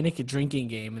Titanic drinking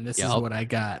game, and this is what I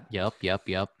got. Yep.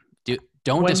 Dude,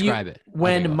 don't describe it.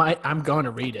 I'm going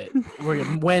to read it.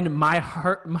 When my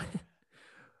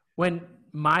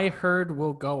herd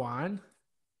will go on.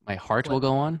 My heart will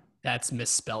go on. That's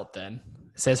misspelt. Then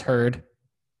it says herd.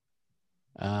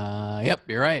 Yep,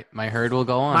 you're right. My herd will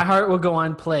go on. My heart will go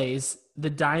on plays the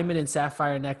diamond and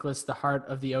sapphire necklace, the heart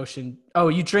of the ocean. Oh,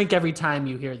 you drink every time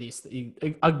you hear these.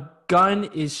 A gun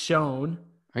is shown.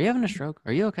 Are you having a stroke?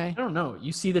 Are you okay? I don't know.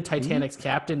 You see the Titanic's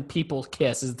captain, people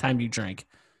kiss is the time you drink.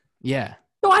 Yeah.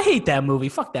 No, I hate that movie.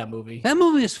 Fuck that movie. That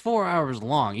movie is 4 hours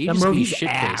long. You that just movie's shit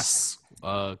ass.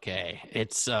 Okay,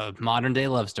 it's a modern day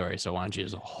love story. So why don't you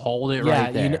just hold it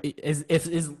right there?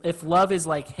 If love is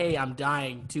like, hey, I'm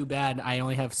dying, too bad. I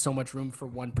only have so much room for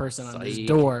one person on this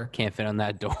door. Can't fit on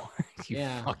that door.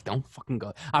 Don't fucking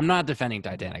go. I'm not defending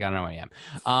Titanic. I don't know who I am.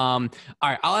 All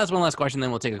right, I'll ask one last question,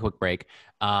 then we'll take a quick break.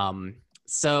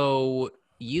 So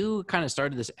you kind of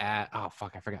started this at I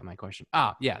forgot my question.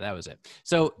 Yeah, that was it.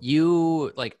 So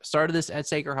you started this at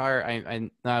Sacred Heart.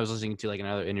 I was listening to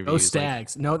another interview. No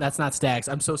Stags. No, that's not Stags.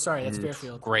 I'm so sorry. That's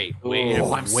Fairfield. Great.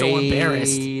 I'm so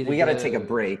embarrassed. We got to take a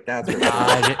break. That's what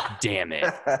God damn it.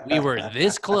 We were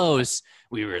this close.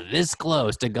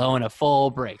 To going a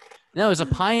full break. No, it was a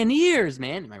Pioneers,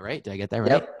 man. Am I right? Did I get that right?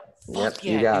 Yep. Yeah,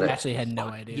 you got it. I actually had no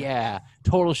idea. Yeah.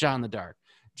 Total shot in the dark.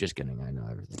 Just kidding. I know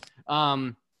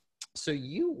everything. So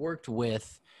you worked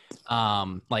with,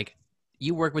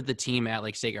 you worked with the team at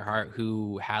Sacred Heart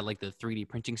who had the 3D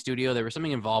printing studio. There was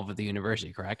something involved with the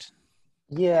university, correct?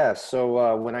 Yeah.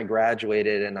 So when I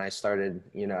graduated and I started,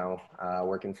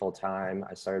 working full time,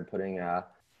 I started putting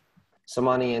some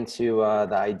money into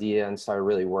the idea and started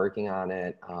really working on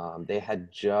it. They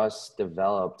had just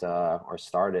developed or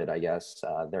started, I guess,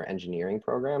 their engineering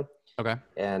program. Okay.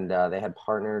 And they had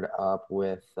partnered up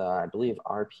with, I believe,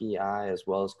 RPI as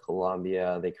well as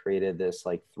Columbia. They created this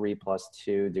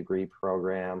 3+2 degree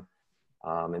program.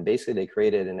 And basically they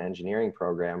created an engineering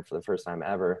program for the first time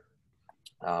ever,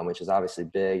 which is obviously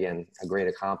big and a great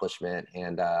accomplishment.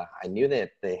 And I knew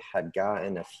that they had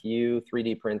gotten a few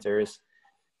 3D printers.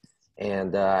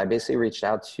 And I basically reached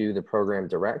out to the program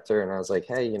director and I was like,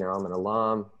 hey, I'm an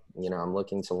alum. I'm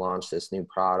looking to launch this new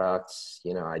product.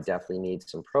 I definitely need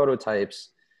some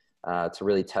prototypes to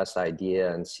really test the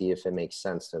idea and see if it makes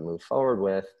sense to move forward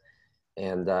with.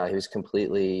 And he was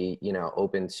completely,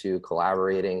 open to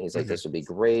collaborating. He's like, this would be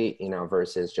great,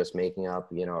 versus just making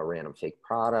up, a random fake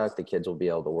product. The kids will be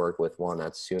able to work with one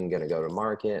that's soon going to go to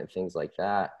market and things like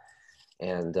that.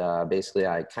 And basically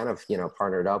I kind of,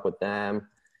 partnered up with them.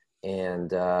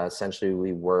 And essentially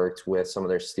we worked with some of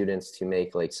their students to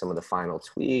make some of the final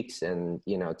tweaks and,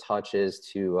 touches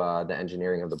to the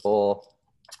engineering of the bowl.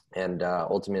 And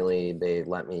ultimately they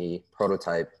let me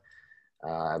prototype,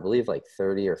 I believe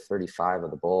 30 or 35 of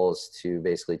the bowls to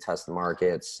basically test the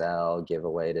market, sell, give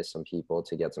away to some people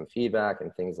to get some feedback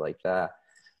and things like that.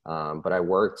 But I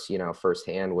worked,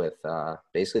 firsthand with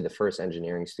basically the first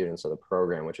engineering students of the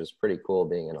program, which was pretty cool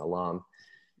being an alum.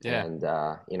 Yeah. And,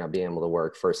 being able to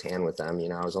work firsthand with them,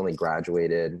 I only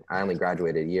graduated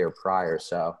a year prior.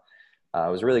 So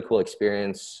it was a really cool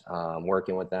experience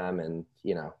working with them and,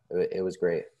 it was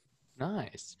great.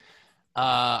 Nice.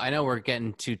 I know we're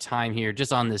getting to time here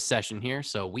just on this session here.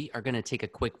 So we are going to take a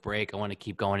quick break. I want to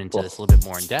keep going into this a little bit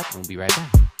more in depth. We'll be right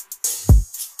back.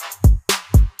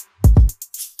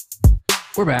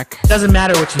 We're back. Doesn't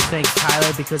matter what you think,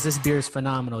 Tyler, because this beer is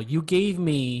phenomenal. You gave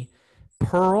me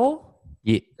Pearl.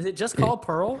 Yeah. Is it just called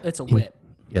Pearl? It's a whip.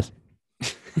 Yes.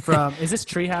 Is this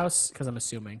Treehouse? Because I'm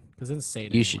assuming. Because it doesn't say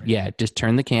it. You should. Yeah. Just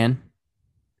turn the can.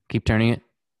 Keep turning it.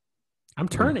 I'm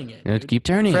turning it. Dude. Keep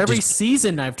turning it. For it. every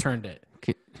season I've turned it.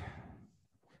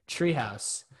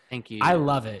 Treehouse. Thank you. I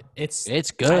love it.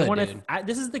 It's good. Dude.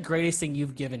 This is the greatest thing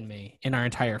you've given me in our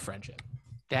entire friendship.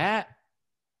 That.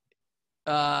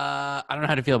 I don't know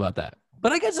how to feel about that,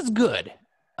 but I guess it's good.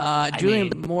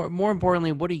 Julian, more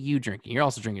importantly, what are you drinking? You're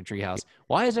also drinking Treehouse.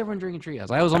 Why is everyone drinking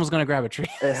Treehouse? I was almost going to grab a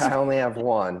Treehouse. I only have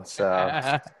one,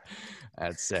 so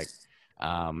that's sick.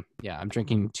 I'm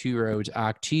drinking Two Roads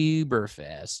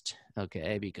Oktoberfest.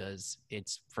 Okay, because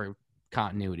it's for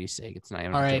continuity's sake. It's not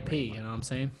even R.I.P. You know what I'm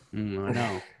saying? I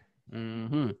know.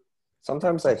 Mm-hmm.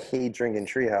 Sometimes I hate drinking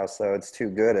Treehouse, though. It's too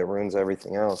good. It ruins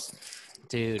everything else.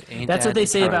 Dude, that's what they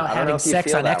say about having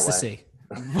sex on ecstasy.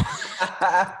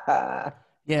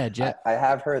 Yeah, Jeff. I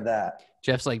have heard that.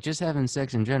 Jeff's like, just having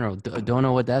sex in general. Don't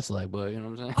know what that's like, but you know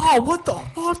what I'm saying? Oh, what the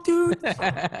fuck, dude?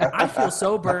 I feel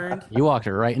so burned. You walked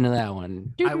right into that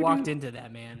one. I walked into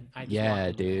that, man.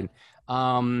 Dude.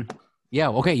 Yeah,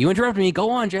 okay, you interrupted me. Go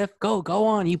on, Jeff. Go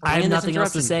on. I have nothing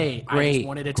else to say. Great. I just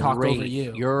wanted to talk over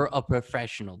you. You're a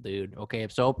professional, dude. Okay, I'm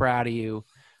so proud of you.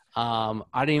 I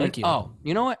didn't even. Thank you. Oh,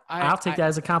 you know what? I'll take that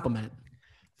as a compliment.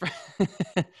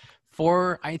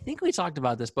 I think we talked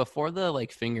about this, but for the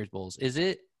like fingers bowls, is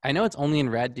it? I know it's only in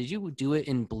red. Did you do it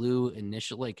in blue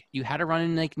initially? Like you had to run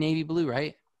in like navy blue,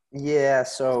 right? Yeah.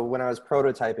 So when I was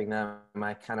prototyping them,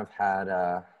 I kind of had,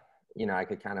 I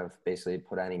could kind of basically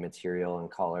put any material and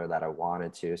color that I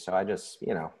wanted to. So I just,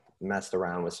 messed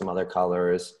around with some other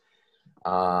colors.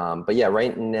 But yeah,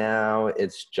 right now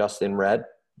it's just in red.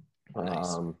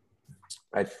 Nice.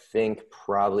 I think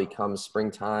probably come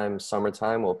springtime,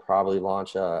 summertime, we'll probably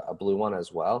launch a blue one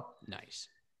as well. Nice.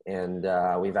 And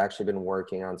we've actually been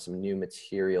working on some new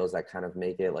materials that kind of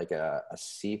make it like a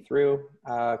see-through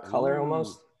color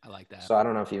almost. I like that. So I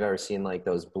don't know if you've ever seen like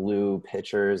those blue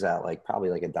pitchers at like probably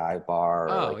like a dive bar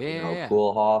or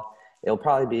pool hall. It'll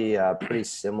probably be a pretty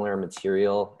similar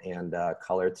material and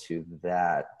color to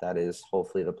that. That is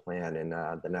hopefully the plan in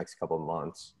the next couple of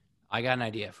months. I got an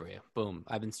idea for you. Boom.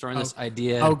 I've been storing this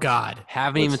idea. Oh, God.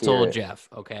 Haven't even told Jeff,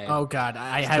 okay? Oh, God.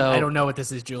 I don't know what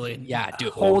this is, Julian. Yeah,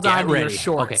 dude. Hold on to your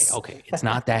shorts. Okay. It's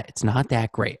not that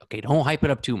great. Okay, don't hype it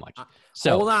up too much.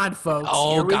 So hold on, folks.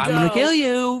 Oh, Here we God, go. I'm going to kill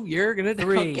you. You're going to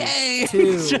 3, okay.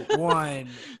 2, 1.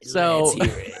 So let's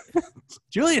hear it.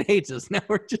 Julian hates us. Now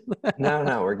we're just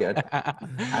No, we're good. I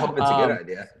hope it's a good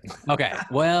idea. Okay,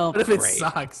 well, what if it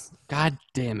sucks? God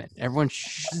damn it. Everyone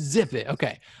zip it.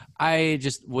 Okay. I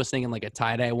just was thinking like a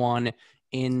tie-dye one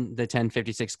in the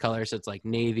 1056 color. So it's like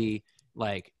navy,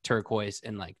 like turquoise,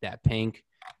 and like that pink.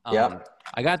 Yep.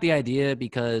 I got the idea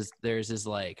because there's this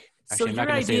like... Actually, so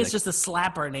your idea is just to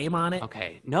slap our name on it?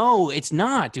 Okay. No, it's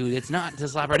not, dude. It's not to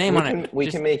slap our name on it. We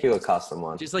can make you a custom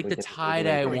one. Just like the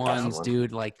tie-dye ones,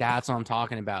 dude. Like that's what I'm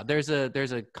talking about. There's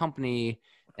a company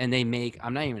and they make...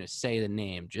 I'm not even going to say the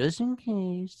name just in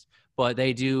case... But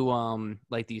they do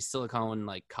like these silicone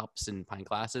like cups and pint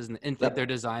glasses, and their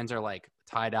designs are like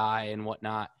tie dye and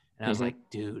whatnot. And I was like,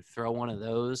 dude, throw one of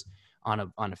those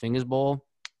on a fingers bowl.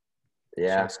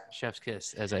 Yeah, chef's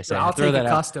kiss, as I said. I'll take a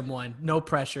custom one. No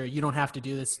pressure. You don't have to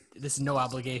do this. This is no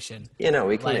obligation.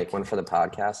 We can make one for the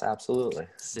podcast. Absolutely.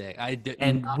 Sick.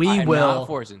 We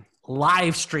will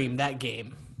live stream that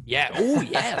game. Yeah. Oh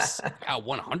yes.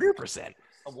 100%.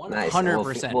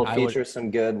 100%. We'll feature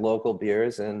some good local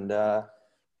beers and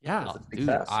dude,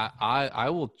 I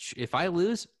will. If I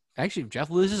lose, actually, if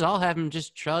Jeff loses, I'll have him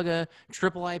just chug a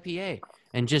triple IPA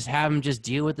and just have him just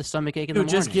deal with the stomachache in the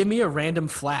morning. Just give me a random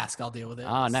flask. I'll deal with it.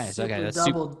 Oh, nice. Okay, that's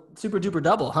super duper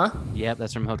double, huh? Yep,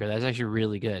 that's from Hooker. That's actually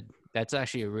really good. That's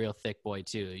actually a real thick boy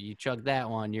too. You chug that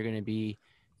one, you're gonna be.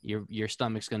 Your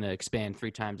stomach's going to expand 3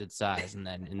 times its size, and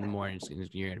then in the morning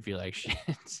you're going to feel like shit.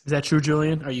 Is that true,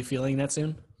 Julian? Are you feeling that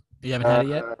soon? You haven't had it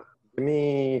yet? Give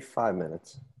me 5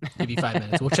 minutes. Maybe 5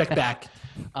 minutes. We'll check back.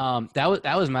 That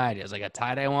was my idea. It was like a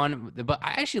tie-dye one, but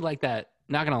I actually like that.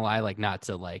 Not going to lie, like not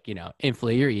to like,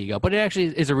 inflate your ego, but it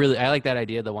actually is I like that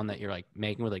idea, the one that you're like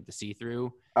making with like the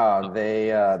see-through.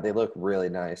 They look really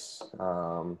nice.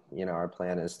 Our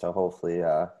plan is to hopefully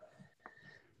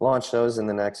launch those in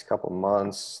the next couple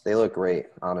months. They look great,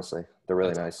 honestly. They're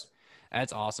really nice.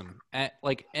 That's awesome.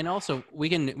 And also we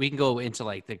can go into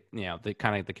like the the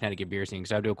kind of the Connecticut beer scene,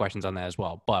 because I have 2 questions on that as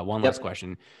well. But one last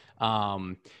question: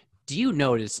 do you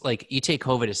notice, like, you take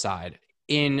COVID aside,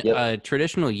 in a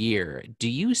traditional year, do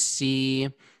you see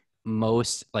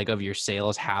most like of your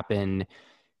sales happen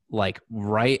like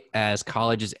right as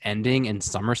college is ending and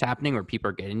summer's happening, where people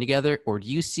are getting together, or do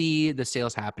you see the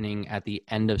sales happening at the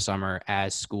end of summer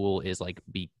as school is like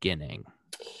beginning?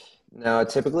 No,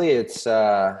 typically it's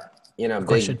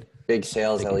big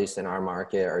sales, at least in our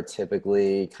market, are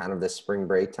typically kind of the spring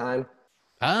break time.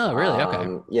 Oh, really?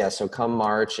 Okay. Yeah, so come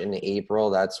March and April,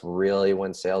 that's really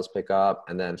when sales pick up,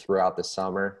 and then throughout the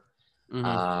summer.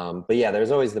 But yeah,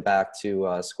 there's always the back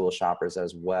to school shoppers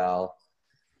as well.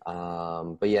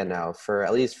 But yeah, no,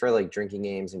 at least for like drinking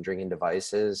games and drinking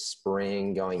devices,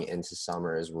 spring going into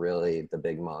summer is really the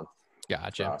big month.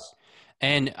 Gotcha.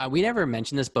 And we never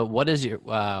mentioned this, but what's your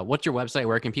website?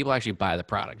 Where can people actually buy the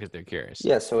product if they're curious?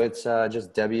 Yeah, so it's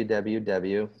just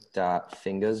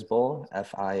www.fingazbowl,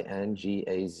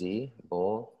 FINGAZ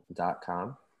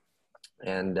bowl.com.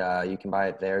 And you can buy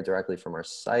it there directly from our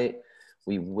site.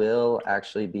 We will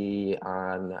actually be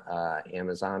on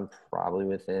Amazon probably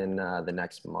within the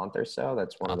next month or so.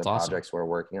 That's one of the projects we're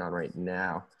working on right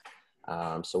now.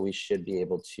 So we should be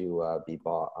able to be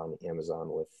bought on Amazon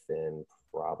within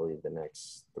probably the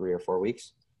next 3 or 4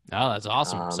 weeks. Oh, that's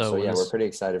awesome. So yeah, we're pretty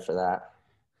excited for that.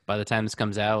 By the time this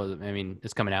comes out, I mean,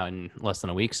 it's coming out in less than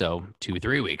a week. So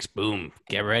 2-3 weeks, boom,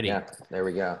 get ready. Yeah, there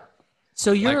we go.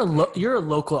 So you're a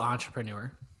local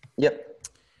entrepreneur. Yep.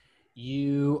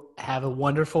 You have a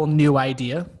wonderful new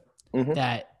idea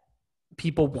that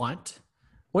people want.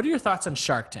 What are your thoughts on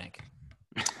Shark Tank?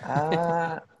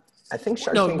 I think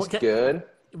Shark Tank's good.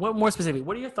 What more specifically?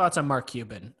 What are your thoughts on Mark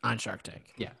Cuban on Shark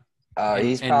Tank? Yeah.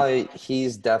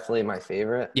 He's definitely my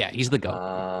favorite. Yeah, he's the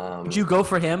GOAT. Would you go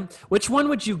for him? Which one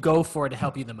would you go for to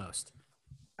help you the most?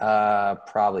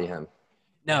 Probably him.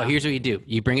 No, here's what you do.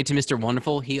 You bring it to Mr.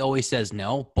 Wonderful. He always says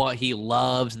no, but he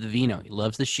loves the vino. He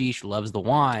loves the sheesh, loves the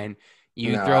wine.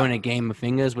 You throw in a game of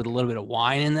fingers with a little bit of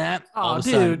wine in that. Oh,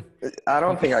 dude. I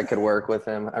don't think I could work with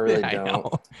him. I really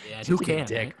don't. Yeah, who can?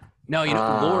 Right? No,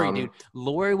 Lori, dude.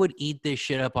 Lori would eat this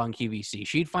shit up on QVC.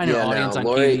 She'd find an audience on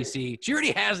QVC. She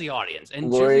already has the audience, and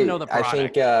Lori, she doesn't know the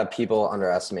product. I think people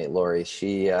underestimate Lori.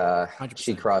 She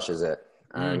crushes it.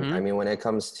 I mean, when it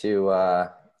comes to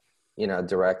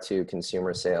direct to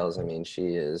consumer sales, I mean,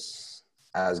 she is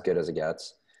as good as it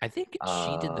gets. I think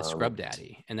she did the Scrub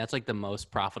Daddy, and that's like the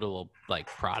most profitable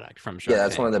product from Shark Tank. Yeah,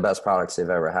 that's one of the best products they've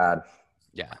ever had.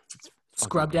 Yeah.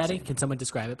 Scrub Daddy? Can someone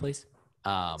describe it, please?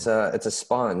 It's a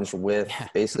sponge with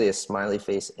basically a smiley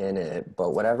face in it,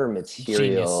 but whatever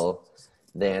material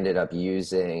they ended up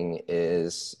using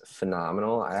is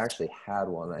phenomenal. I actually had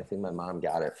one. I think my mom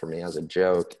got it for me as a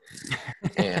joke,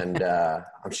 and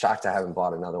I'm shocked I haven't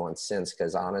bought another one since,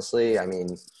 because honestly, I mean,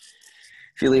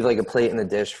 if you leave like a plate in the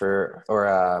dish or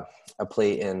a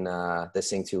plate in the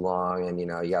sink too long, and you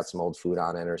got some old food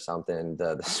on it or something,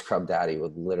 the Scrub Daddy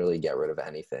would literally get rid of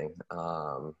anything.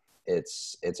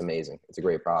 It's amazing. It's a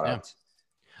great product.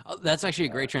 Oh, that's actually a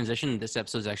great transition. This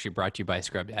episode is actually brought to you by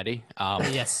Scrub Daddy.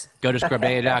 Yes. Go to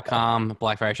scrubdaddy.com.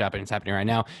 Black Friday shopping is happening right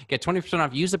now. Get 20%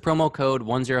 off. Use the promo code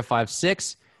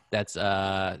 1056. That's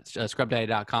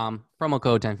scrubdaddy.com. Promo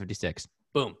code 1056.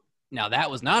 Boom. Now,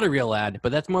 that was not a real ad,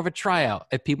 but that's more of a tryout.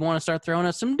 If people want to start throwing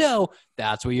us some dough,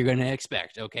 that's what you're going to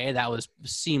expect, okay? That was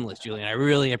seamless, Julian. I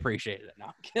really appreciated it. No,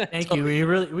 thank you. We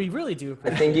really do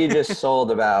appreciate it. I think you just sold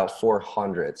about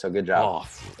 400, so good job.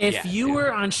 If you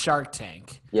were on Shark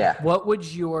Tank, what would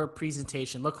your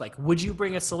presentation look like? Would you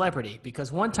bring a celebrity?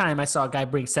 Because one time I saw a guy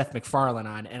bring Seth MacFarlane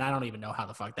on, and I don't even know how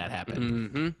the fuck that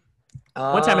happened.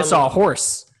 One time I saw a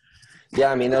horse. Yeah,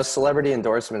 I mean, those celebrity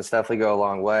endorsements definitely go a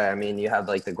long way. I mean, you have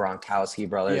like the Gronkowski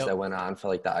brothers that went on for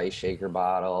like the ice shaker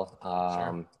bottle.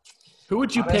 Sure. Who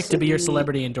would you pick to be your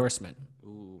celebrity endorsement?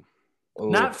 Ooh.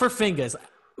 Not for fingers.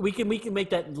 We can make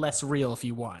that less real if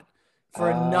you want.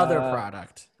 For another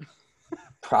product.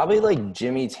 Probably like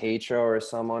Jimmy Tatro or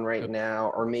someone right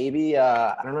now. Or maybe,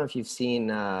 I don't know if you've seen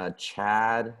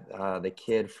Chad, the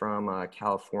kid from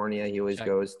California. He always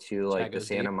goes to like the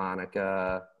Santa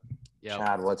Monica.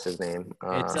 Chad, what's his name?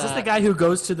 Is this the guy who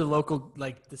goes to the local,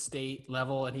 like the state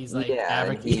level, and he's like,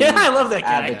 I love that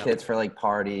guy. Advocates for like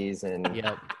parties and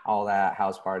all that,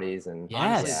 house parties, and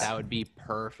honestly, that would be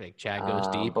perfect. Chad goes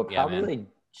deep, but probably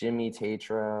Jimmy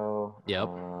Tatro. Yep.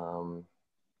 I'm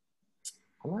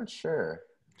not sure,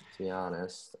 to be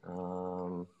honest.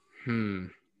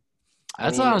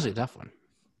 That's honestly a tough one.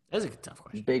 That's a tough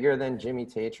question. Bigger than Jimmy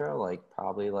Tatro, like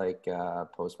probably like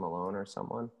Post Malone or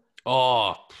someone.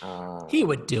 Oh, he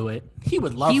would do it. He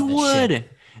would love. He would.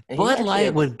 Shit. Bud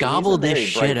Light would gobble this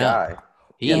shit up.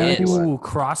 He is. Ooh,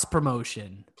 cross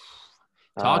promotion.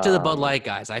 Talk to the Bud Light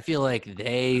guys. I feel like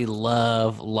they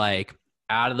love like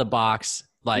out of the box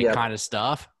kind of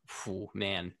stuff. Ooh,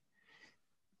 man.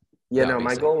 Yeah, no,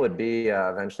 my goal would be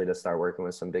eventually to start working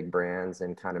with some big brands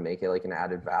and kind of make it like an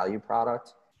added value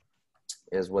product,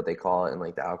 is what they call it in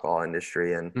like the alcohol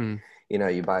industry. And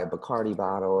you buy a Bacardi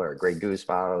bottle or a Grey Goose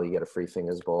bottle, you get a free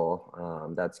Fingers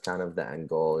bowl. That's kind of the end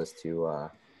goal, is to,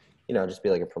 just be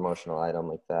like a promotional item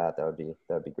like that.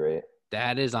 That'd be great.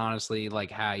 That is honestly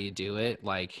like how you do it.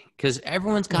 Like, cause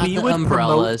everyone's got the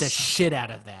umbrellas. Promote the shit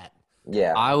out of that.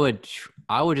 Yeah. I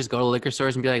would just go to liquor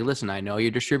stores and be like, listen, I know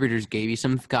your distributors gave you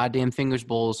some goddamn Fingers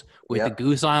bowls with the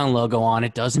Goose Island logo on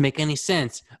it. Doesn't make any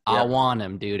sense. I want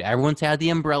them, dude. Everyone's had the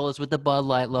umbrellas with the Bud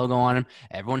Light logo on them.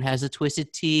 Everyone has a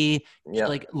Twisted Tea,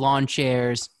 like lawn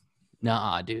chairs.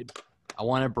 Nah, dude. I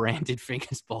want a branded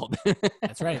Fingers bowl.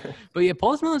 That's right. But yeah,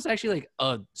 Post Malone's actually like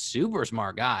a super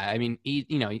smart guy. I mean,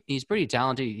 he's pretty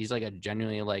talented. He's like a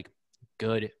genuinely like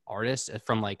good artist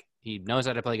from like he knows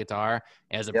how to play guitar.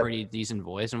 He has a pretty decent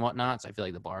voice and whatnot. So I feel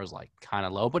like the bar is like kind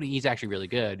of low, but he's actually really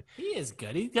good. He is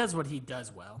good. He does what he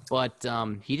does well. But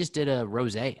he just did a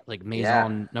rosé, like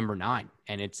Maison number 9,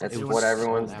 and that's what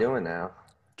everyone's doing now.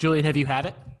 Julian, have you had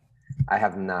it? I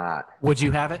have not. Would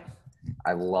you have it?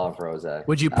 I love rosé.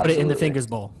 Would you put it in the Fingers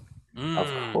Bowl? Of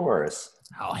course.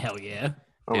 Oh, hell yeah.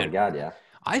 Oh, my God, yeah.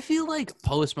 I feel like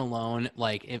Post Malone,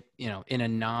 like if, in a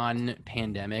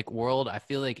non-pandemic world, I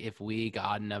feel like if we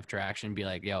got enough traction, be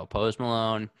like, yo, Post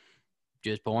Malone,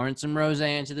 just pouring some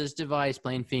rosé into this device,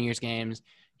 playing fingers games,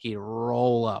 he'd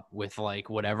roll up with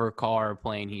like whatever car or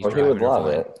plane he's driving. He would love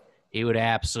it. He would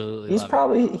absolutely He's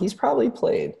probably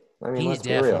played. I mean, let's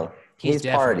be real. He's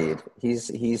partied.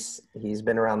 He's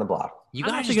been around the block. I'm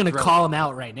actually going to call him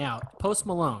out right now. Post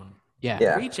Malone.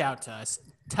 Yeah. Reach out to us.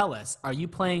 Tell us, are you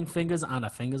playing fingers on a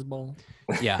Fingers Bowl?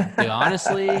 Yeah, dude,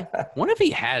 honestly, what if he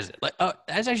has it? Like,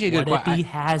 that's actually a good question. What if he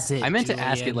has it? I meant to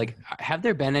ask it. Like, have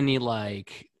there been any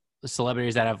like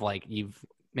celebrities that have like you've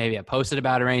maybe posted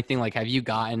about or anything? Like, have you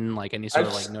gotten like any sort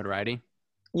of like notoriety?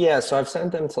 Yeah, so I've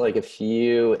sent them to like a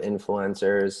few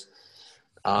influencers,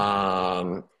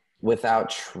 without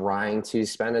trying to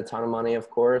spend a ton of money, of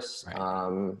course.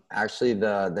 Right. Actually,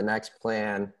 the next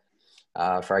plan.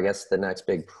 For I guess the next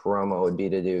big promo would be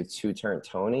to do Two Turnt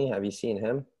Tony. Have you seen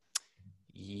him?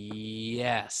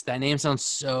 Yes, that name sounds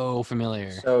so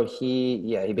familiar. So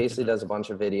he basically does a bunch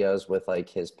of videos with like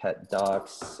his pet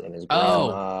ducks and his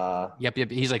grandma.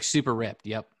 Yep. He's like super ripped.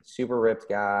 Yep. Super ripped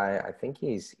guy. I think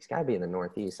he's got to be in the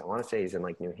Northeast. I want to say he's in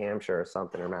like New Hampshire or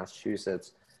something, or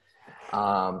Massachusetts.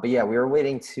 But yeah, we were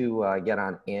waiting to get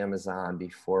on Amazon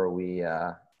before we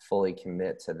fully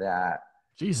commit to that.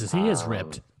 Jesus, he is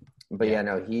ripped. But yeah,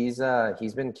 no, he's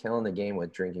been killing the game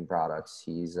with drinking products.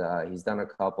 He's done a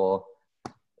couple,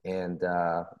 and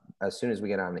as soon as we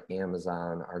get on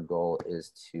Amazon, our goal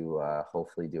is to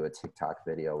hopefully do a TikTok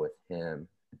video with him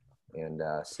and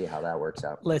see how that works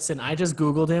out. Listen, I just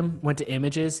Googled him, went to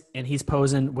images, and he's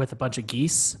posing with a bunch of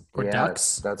geese or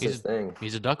ducks. That's his thing.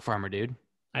 He's a duck farmer, dude.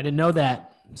 I didn't know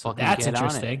that. So that's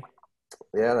interesting.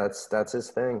 Yeah, that's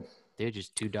his thing. Dude,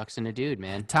 just 2 ducks and a dude,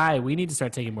 man. Ty, we need to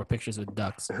start taking more pictures with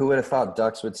ducks. Who would have thought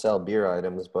ducks would sell beer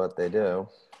items, but they do.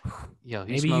 Yo,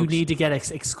 maybe you need to get an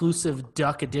exclusive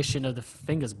duck edition of the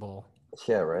Fingers Bowl.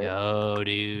 Yeah, right. Yo,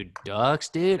 dude, ducks,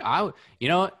 dude. You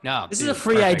know what? No, this is a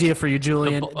free idea for you,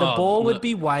 Julian. The bowl would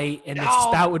be white and the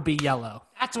spout would be yellow.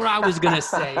 That's what I was gonna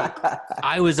say.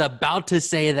 I was about to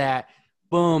say that.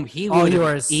 Boom, he would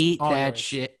eat that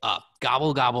shit up.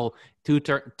 Gobble gobble. Two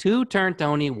Turnt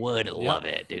Tony would love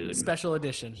it, dude. Special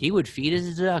edition. He would feed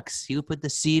his ducks. He would put the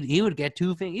seed. He would get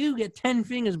 2 fingers. You would get 10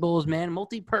 fingers bowls, man.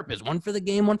 Multi-purpose. One for the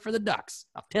game, one for the ducks.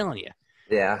 I'm telling you.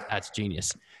 Yeah. That's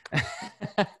genius.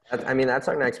 I mean, that's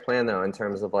our next plan, though, in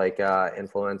terms of like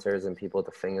influencers and people at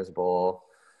the Fingers Bowl.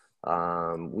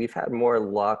 We've had more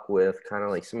luck with kind of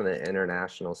like some of the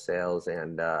international sales,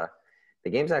 and the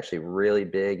game's actually really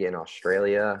big in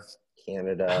Australia,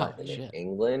 Canada, and in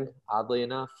England, oddly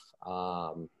enough.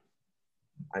 I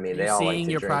mean, they all like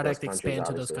to your drink product those expand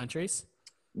to countries, those countries?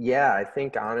 Yeah, I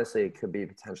think honestly it could be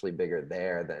potentially bigger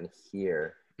there than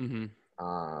here.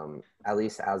 Mm-hmm. At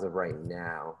least as of right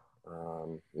now.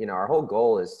 Our whole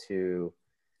goal is to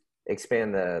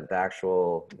expand the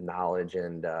actual knowledge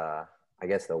and I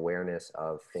guess the awareness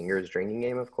of Fingers drinking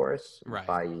game, of course, right,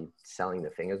 by selling the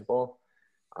Fingers Bowl.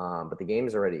 But the game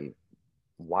is already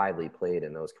widely played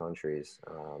in those countries,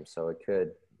 so it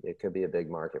could be a big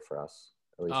market for us,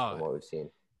 at least from what we've seen.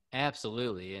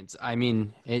 Absolutely.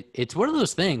 It's one of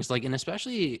those things, like, and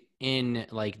especially in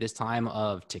like this time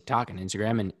of TikTok and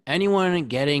Instagram and anyone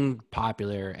getting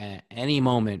popular at any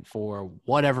moment for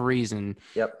whatever reason.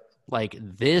 Yep. Like,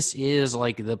 this is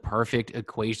like the perfect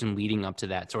equation leading up to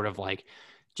that sort of like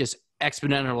just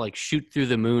exponential, like shoot through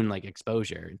the moon, like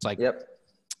exposure. It's like, yep,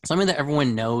 something that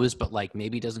everyone knows, but like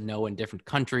maybe doesn't know in different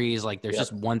countries. Like, there's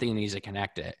just one thing that needs to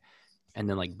connect it. And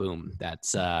then like, boom,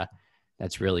 that's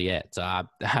really it. So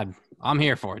I'm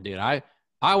here for it, dude. I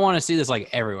want to see this like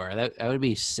everywhere. That would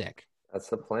be sick. That's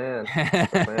the plan.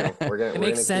 We're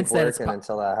gonna keep working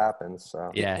until that happens. So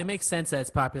yeah, it makes sense that it's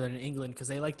popular in England because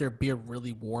they like their beer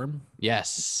really warm.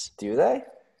 Yes. Do they?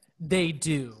 They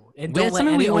do, and don't let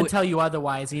anyone tell you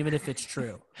otherwise, even if it's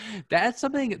true. That's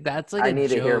something. That's like I need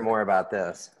to hear more about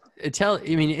this. It's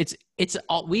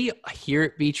all we hear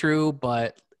it be true,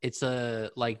 but it's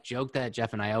a like joke that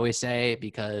Jeff and I always say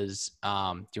because do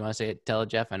you want to say it? Tell it,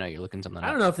 Jeff. I know you're looking something up.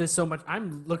 I don't know if there's so much.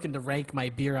 I'm looking to rank my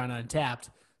beer on Untapped.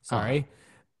 Sorry.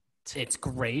 It's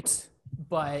great.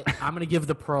 but I'm gonna give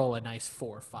the Pearl a nice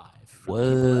 4 or 5.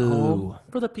 Whoa!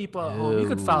 For the people at home, you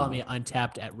can follow me at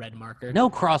Untapped at Red Marker. No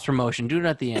cross promotion. Do it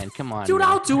at the end. Come on, dude. man.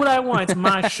 I'll do what I want. It's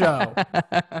my show,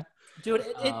 dude.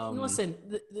 Listen,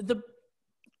 the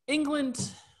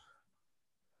England.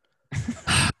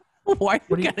 Why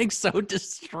are you getting so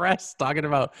distressed talking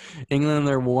about England and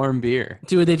their warm beer?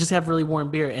 Dude, they just have really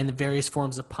warm beer and the various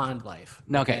forms of pond life.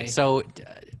 Okay, so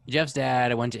Jeff's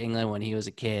dad went to England when he was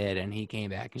a kid, and he came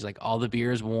back. He's like, all the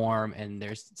beer is warm, and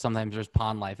sometimes there's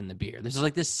pond life in the beer. This is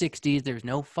like the 60s. There's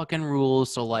no fucking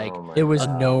rules. So, like, it was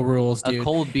no rules, dude. A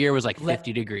cold beer was like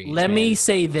 50 degrees. Let me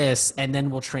say this, and then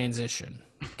we'll transition.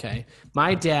 Okay.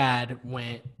 My dad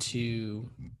went to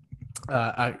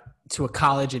a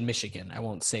college in Michigan. I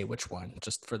won't say which one,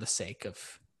 just for the sake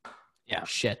of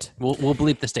shit. We'll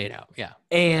bleep the state out. Yeah.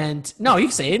 And no, you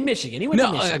can say in Michigan. He went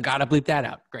to Michigan. I gotta bleep that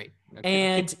out. Great.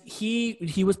 Okay. And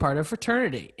he was part of a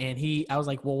fraternity. And I was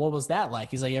like, well, what was that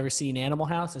like? He's like, you ever seen Animal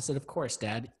House? I said, of course,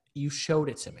 Dad. You showed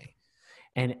it to me.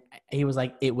 And he was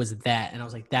like, it was that. And I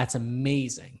was like, that's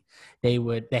amazing. They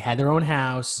had their own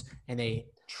house and they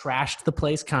trashed the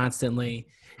place constantly.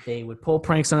 They would pull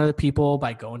pranks on other people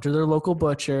by going to their local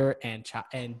butcher and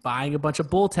buying a bunch of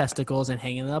bull testicles and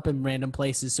hanging them up in random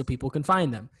places so people can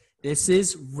find them. This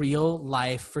is real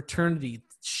life fraternity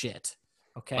shit.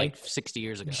 Okay. Like 60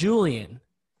 years ago. Julian,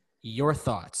 your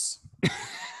thoughts?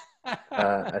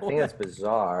 I think it's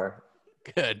bizarre.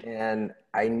 Good. And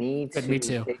I need to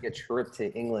take a trip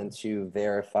to England to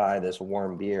verify this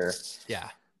warm beer. Yeah.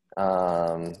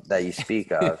 That you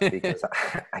speak of, because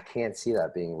I can't see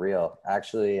that being real.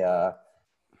 Actually,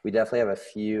 we definitely have a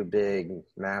few big,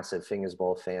 massive Fingers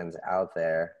Bowl fans out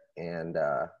there, and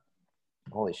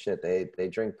holy shit, they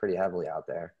drink pretty heavily out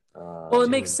there. Well, it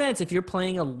makes sense if you're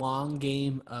playing a long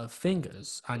game of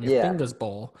fingers on your Fingers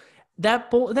Bowl.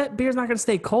 That beer's not going to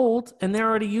stay cold, and they're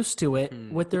already used to it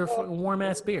with their warm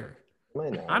ass beer.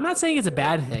 I'm not saying it's a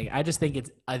bad thing. I just think it's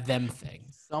a them thing.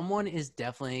 Someone is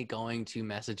definitely going to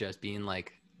message us being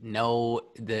like, no,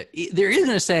 they're either going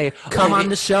to say, come on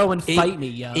the show and fight me,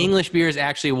 yo. English beer is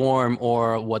actually warm,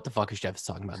 or what the fuck is Jeff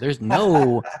talking about? There's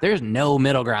no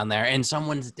middle ground there. And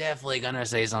someone's definitely going to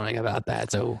say something about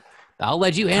that. So I'll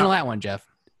let you handle that one, Jeff.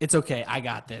 It's okay. I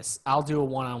got this. I'll do a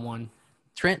one-on-one.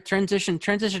 Transition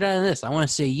out of this. I want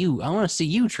to see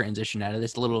you transition out of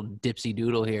this little dipsy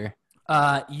doodle here.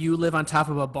 You live on top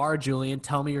of a bar, Julian.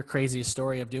 Tell me your craziest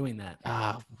story of doing that.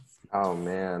 Oh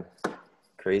man,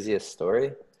 craziest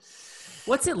story?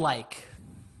 What's it like?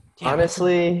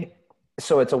 Honestly,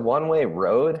 so it's a one-way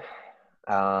road.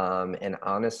 And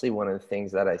honestly, one of the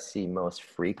things that I see most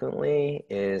frequently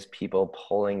is people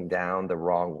pulling down the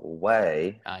wrong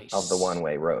way of the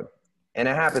one-way road. And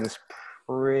it happens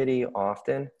pretty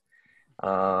often.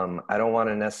 I don't want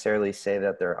to necessarily say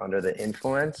that they're under the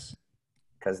influence,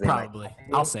 because they probably.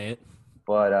 I'll say it.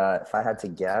 But if I had to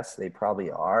guess, they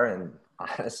probably are. And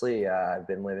honestly, I've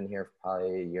been living here for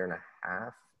probably a year and a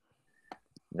half.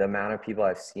 The amount of people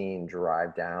I've seen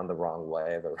drive down the wrong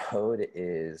way of the road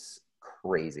is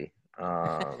crazy.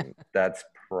 That's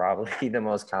probably the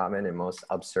most common and most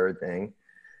absurd thing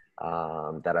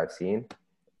that I've seen.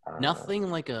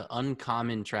 Nothing like an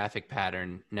uncommon traffic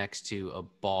pattern next to a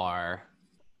bar.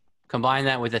 Combine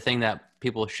that with the thing that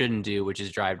people shouldn't do, which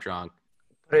is drive drunk.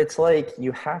 But it's like,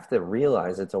 you have to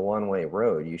realize it's a one-way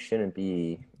road. You shouldn't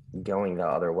be going the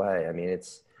other way. I mean, it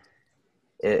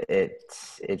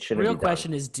shouldn't be. Real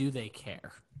question is, do they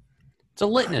care? It's a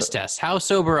litmus test. How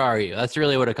sober are you? That's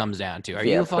really what it comes down to. Are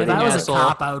you a fucking asshole? If I was a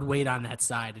cop, I would wait on that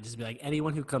side and just be like,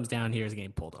 anyone who comes down here is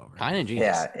getting pulled over. Kind of genius.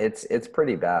 Yeah, it's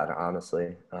pretty bad,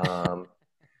 honestly.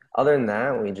 Other than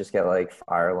that, we just get like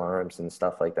fire alarms and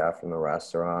stuff like that from the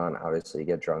restaurant. Obviously, you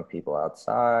get drunk people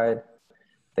outside,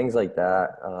 things like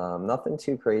that. Nothing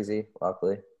too crazy,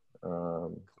 luckily.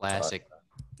 Classic.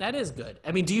 That is good.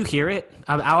 I mean, do you hear it?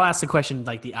 I'll ask the question,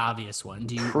 like the obvious one.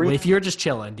 Do you, if you're just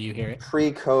chilling, do you hear it?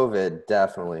 Pre-COVID,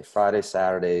 definitely. Friday,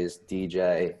 Saturdays,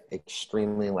 DJ,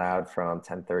 extremely loud from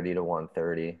 10:30 to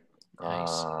 1:30.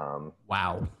 Nice.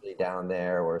 Wow. Down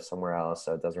there or somewhere else,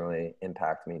 so it doesn't really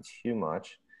impact me too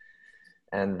much.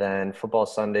 And then football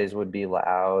Sundays would be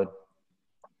loud.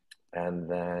 And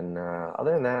then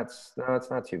other than that,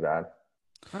 it's not too bad.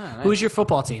 Oh, nice. Who's your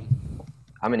football team?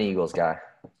 I'm an Eagles guy.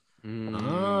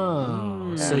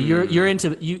 Oh, so you're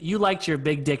into you liked your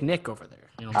big dick Nick over there.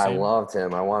 You know what I'm saying? I loved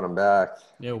him. I want him back.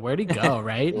 Yeah, where'd he go?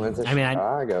 Right? He went to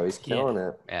Chicago. He's killing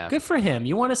it. Yeah. Good for him.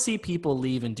 You want to see people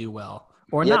leave and do well,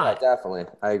 or yeah, not? Definitely.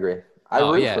 I agree. I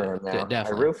root for him now.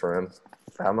 Definitely. I root for him.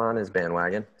 I'm on his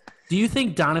bandwagon. Do you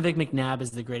think Donovan McNabb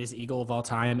is the greatest Eagle of all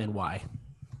time, and why?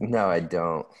 No, I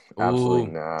don't. Absolutely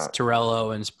It's not. Terrell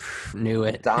Owens. Knew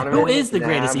it. Who Donovan is the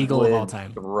greatest McNabb Eagle of all would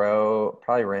time? throw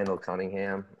probably Randall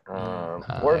Cunningham, or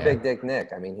yeah. Big Dick Nick.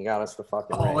 I mean, he got us the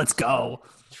fucking ring. Let's go.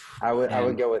 I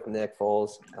would go with Nick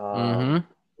Foles.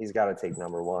 He's got to take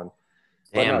number one.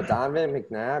 But no, Donovan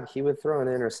McNabb, he would throw an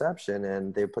interception,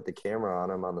 and they put the camera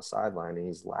on him on the sideline, and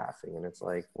he's laughing, and it's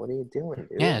like, what are you doing,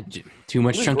 dude? Yeah, too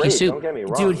much chunky great, soup. don't get me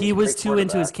wrong. Dude, he was too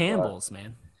into his Campbells,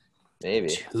 man. Maybe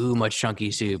too much chunky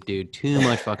soup, dude. Too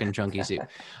much fucking chunky soup.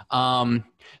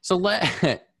 So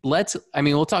let's. I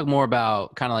mean, we'll talk more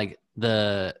about kind of like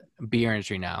the beer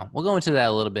industry now. We'll go into that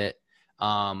a little bit.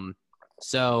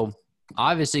 So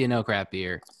obviously, you know craft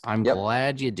beer. I'm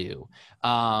glad you do.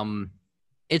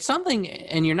 It's something,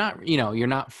 and you're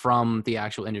not from the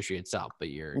actual industry itself, but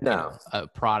you're a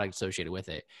product associated with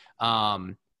it.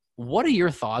 What are your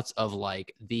thoughts of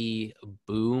like the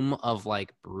boom of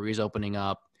like breweries opening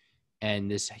up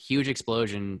and this huge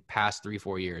explosion past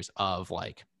 3-4 years of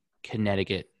like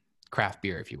Connecticut craft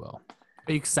beer, if you will?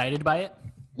 Are you excited by it?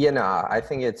 Yeah, no, I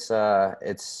think it's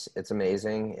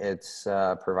amazing. It's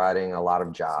providing a lot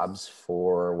of jobs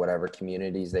for whatever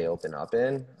communities they open up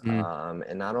in.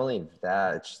 And not only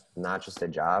that, it's not just a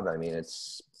job. I mean,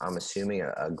 I'm assuming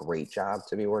a great job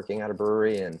to be working at a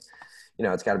brewery, and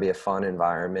it's got to be a fun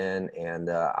environment. And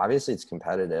obviously, it's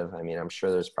competitive. I mean, I'm sure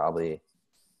there's probably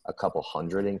a couple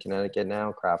hundred in Connecticut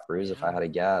now, craft brews, if I had to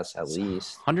guess, at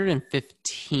least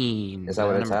 115. Is that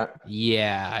what it's at?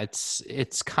 Yeah,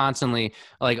 it's constantly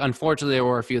like, unfortunately there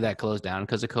were a few that closed down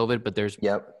because of COVID, but there's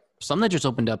some that just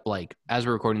opened up like as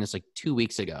we're recording this like 2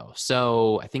 weeks ago.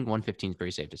 So I think 115 is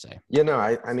pretty safe to say.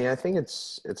 I mean, I think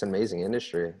it's an amazing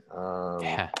industry.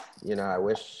 I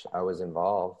wish I was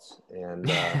involved,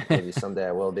 and maybe someday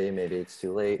I will be. Maybe it's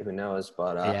too late, who knows,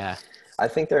 but I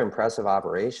think they're impressive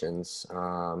operations.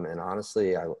 And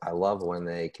honestly, I love when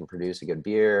they can produce a good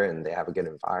beer and they have a good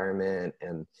environment,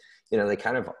 and, they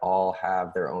kind of all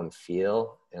have their own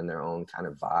feel and their own kind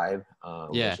of vibe,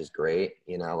 which is great.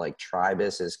 Like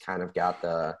Tribus has kind of got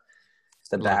the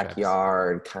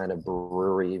backyard kind of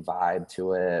brewery vibe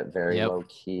to it. Very low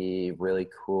key, really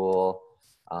cool.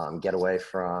 Get away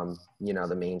from,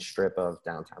 the main strip of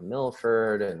downtown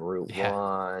Milford and Route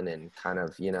 1, and kind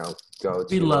of, go to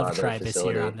we love their Tribus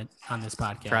facility. here on this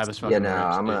podcast. Tribus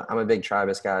I'm a big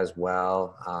Tribus guy as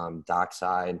well.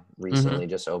 Dockside recently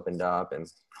just opened up, and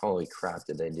holy crap,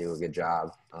 did they do a good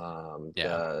job.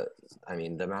 The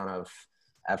amount of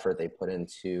effort they put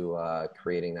into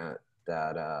creating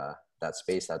that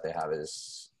space that they have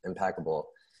is impeccable.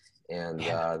 And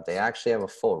they actually have a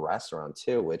full restaurant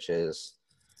too, which is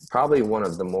probably one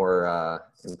of the more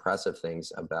impressive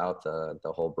things about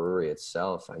the whole brewery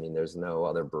itself. I mean, there's no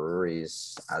other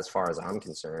breweries, as far as I'm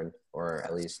concerned, or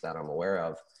at least that I'm aware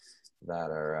of, that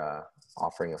are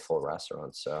offering a full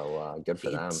restaurant. So good for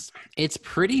them. It's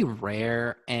pretty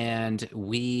rare. And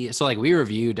we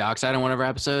reviewed Dockside on one of our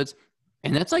episodes,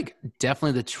 and that's like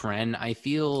definitely the trend I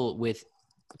feel with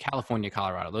California,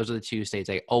 Colorado. Those are the two states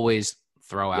I always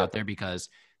throw out there because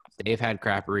they've had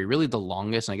craft brewery really the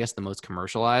longest and I guess the most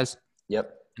commercialized.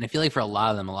 Yep. And I feel like for a lot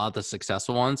of them, a lot of the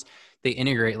successful ones, they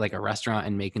integrate like a restaurant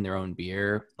and making their own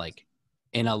beer, like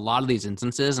in a lot of these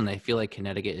instances. And I feel like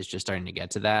Connecticut is just starting to get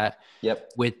to that.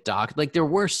 Yep. With Doc, like there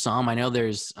were some, I know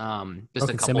there's just Broken a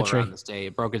couple Symmetry around the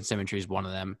state. Broken Symmetry is one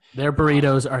of them. Their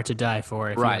burritos are to die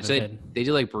for. Right. So they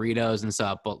do like burritos and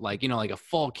stuff, but like, like a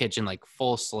full kitchen, like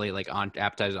full slate, like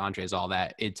appetizers, entrees, all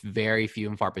that. It's very few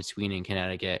and far between in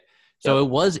Connecticut. So it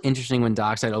was interesting when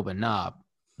Dockside opened up,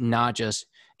 not just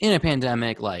in a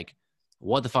pandemic, like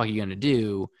what the fuck are you going to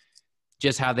do?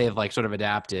 Just how they've like sort of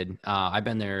adapted. I've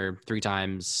been there 3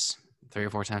 or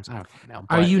 4 times. I don't know.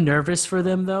 Are you nervous for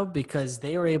them though? Because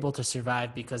they were able to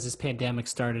survive because this pandemic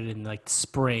started in like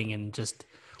spring, and just,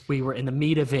 we were in the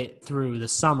meat of it through the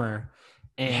summer,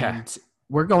 and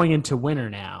we're going into winter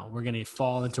now. We're going to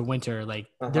fall into winter. Like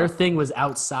their thing was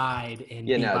outside and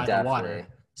by the water.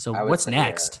 So what's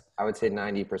next? I would say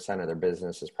 90% of their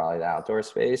business is probably the outdoor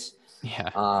space.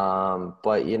 Yeah.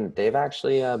 But they've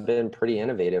actually been pretty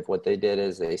innovative. What they did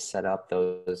is they set up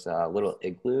those little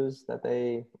igloos that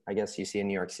I guess you see in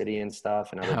New York City and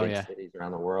stuff, and other big cities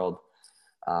around the world.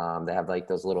 They have like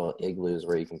those little igloos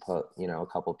where you can put, a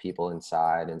couple people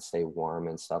inside and stay warm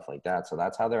and stuff like that. So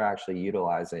that's how they're actually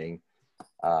utilizing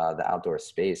the outdoor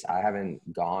space. I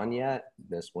haven't gone yet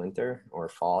this winter, or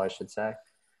fall, I should say.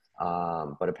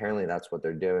 But apparently that's what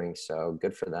they're doing. So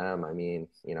good for them. I mean,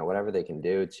 whatever they can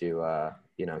do to,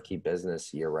 keep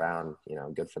business year round,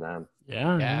 good for them.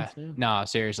 Yeah. No,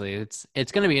 seriously,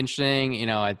 it's going to be interesting.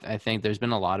 I think there's been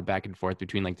a lot of back and forth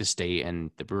between like the state and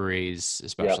the breweries,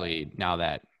 especially now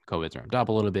that COVID's ramped up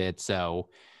a little bit. So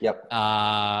yep.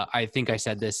 I think I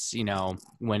said this,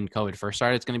 when COVID first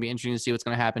started, it's going to be interesting to see what's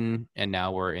going to happen. And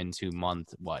now we're into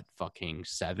month,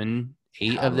 7,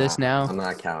 8 of this now. I'm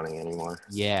not counting anymore.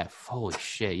 Yeah. Holy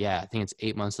shit. Yeah. I think it's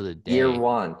 8 months of the day. Year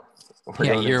 1.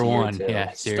 Year 1.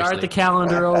 Yeah. Seriously. Start the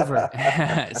calendar over.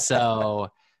 So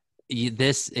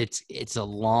it's a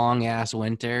long ass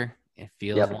winter. It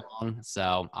feels long.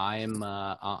 So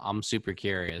I'm super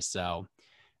curious. So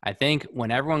I think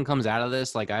when everyone comes out of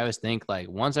this, like I always think, like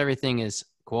once everything is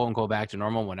quote unquote back to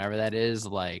normal, whenever that is,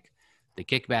 like the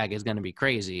kickback is going to be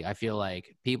crazy. I feel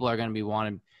like people are going to be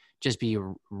wanting just be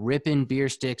ripping beer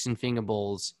sticks and fingers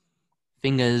bowls. I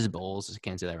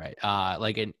can't say that right.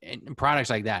 Like in products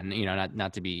like that, and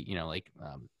not to be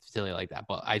silly like that,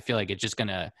 but I feel like it's just going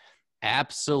to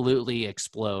absolutely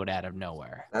explode out of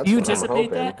nowhere. That's Do you anticipate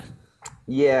that?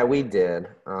 Yeah, we did.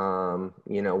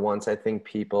 Once I think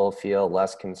people feel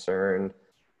less concerned,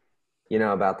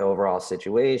 about the overall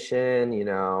situation,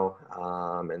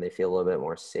 and they feel a little bit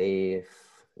more safe,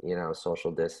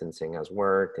 social distancing has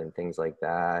worked and things like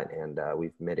that. And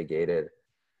we've mitigated,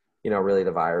 really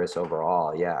the virus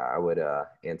overall. Yeah, I would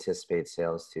anticipate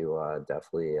sales to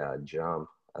definitely jump.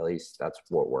 At least that's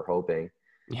what we're hoping.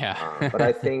 Yeah. But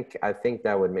I think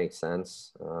that would make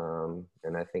sense.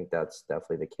 And I think that's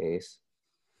definitely the case.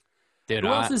 Dude,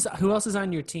 who else is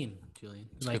on your team, Julian?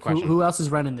 Like who else is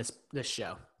running this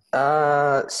show?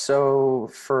 So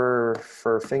for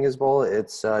Fingers Bowl,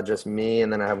 it's just me,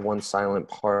 and then I have one silent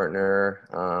partner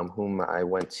whom I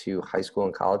went to high school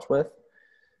and college with.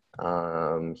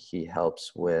 He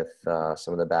helps with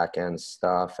some of the back end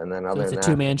stuff, and then So it's a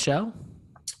 2-man show?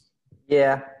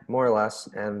 Yeah, more or less.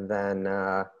 And then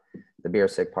the Beer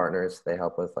Sick partners, they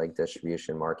help with like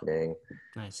distribution, marketing,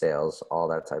 sales, all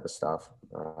that type of stuff.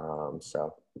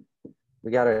 So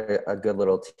we got a good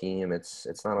little team. It's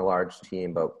not a large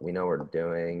team, but we know what we're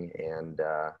doing. And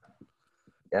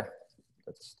yeah,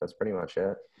 that's pretty much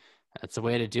it. That's the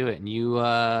way to do it. And you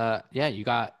got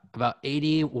about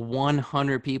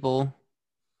 8,100 people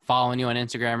following you on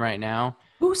Instagram right now.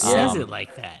 Who says it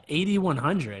like that?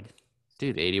 8,100.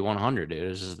 Dude, 8,100,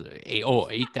 dude. This is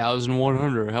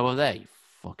 8,100. How about that, you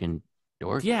fucking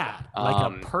dork? Yeah,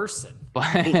 like a person.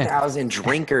 8,000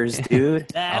 drinkers, dude.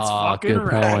 That's fucking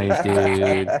good right, point,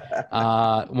 dude.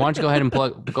 Why don't you go ahead and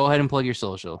plug your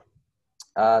social?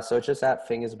 So it's just at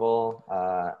Fingers Bowl,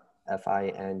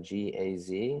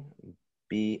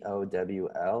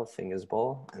 FINGAZBOWL, Fingers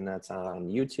Bowl, and that's on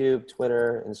YouTube,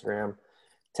 Twitter, Instagram,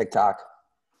 TikTok.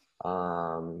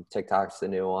 TikTok's the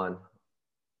new one.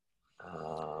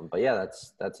 But yeah,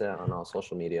 that's it on all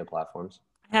social media platforms.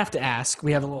 I have to ask,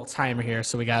 we have a little timer here,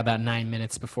 so we got about 9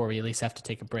 minutes before we at least have to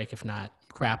take a break, if not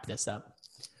wrap this up.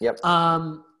 Yep.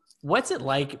 What's it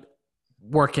like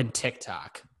working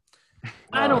TikTok?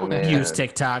 I don't use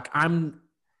TikTok. I'm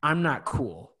not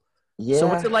cool. Yeah. So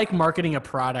what's it like marketing a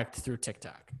product through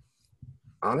TikTok?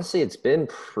 Honestly, it's been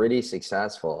pretty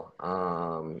successful.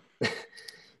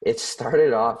 It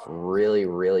started off really,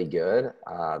 really good.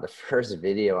 The first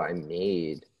video I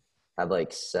made had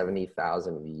like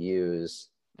 70,000 views.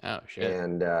 Oh, shit.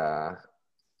 And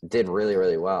did really,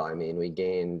 really well. I mean, we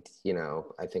gained,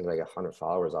 I think like 100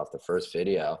 followers off the first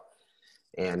video.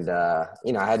 And, I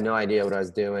had no idea what I was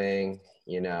doing.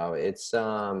 It's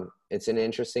an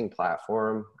interesting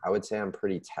platform. I would say I'm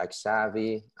pretty tech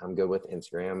savvy. I'm good with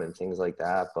Instagram and things like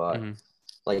that. But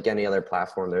like any other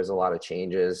platform, there's a lot of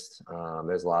changes.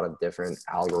 There's a lot of different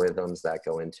algorithms that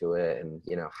go into it and,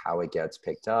 how it gets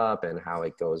picked up and how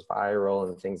it goes viral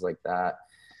and things like that.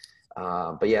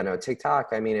 But yeah, no, TikTok,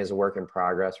 I mean, is a work in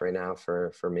progress right now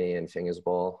for me and Fingers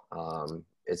Bowl.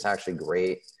 It's actually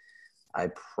great. I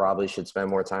probably should spend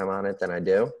more time on it than I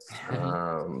do.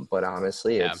 But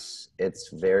honestly, it's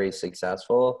very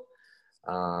successful.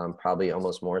 Probably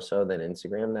almost more so than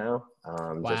Instagram now.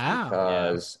 Just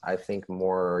because I think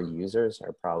more users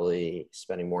are probably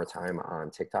spending more time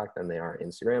on TikTok than they are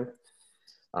Instagram.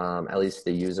 At least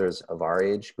the users of our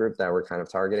age group that we're kind of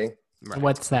targeting. Right.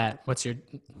 What's that? What's your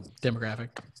demographic?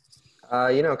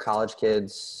 College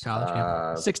kids.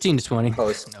 16 to 20.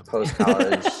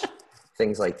 Post-college,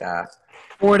 things like that.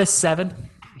 4 to 7.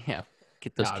 Yeah,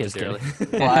 get those kids early.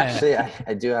 Well, actually,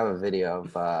 I do have a video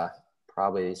of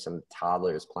probably some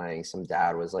toddlers playing. Some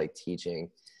dad was like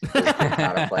teaching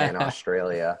how to play in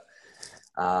Australia.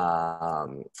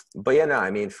 But yeah, no, I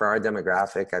mean, for our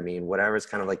demographic, I mean, whatever's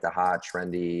kind of like the hot,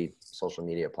 trendy social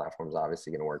media platforms,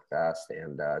 obviously going to work best.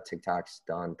 And TikTok's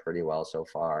done pretty well so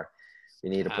far. We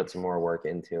need to put some more work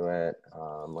into it.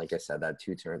 Like I said, that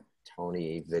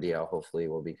Tony video hopefully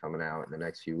will be coming out in the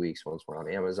next few weeks once we're on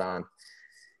Amazon.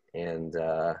 And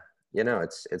you know,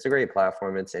 it's a great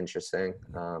platform. It's interesting.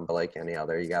 But like any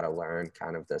other, you got to learn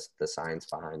kind of the science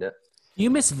behind it. You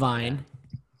miss Vine?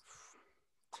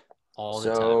 All the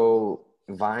time. So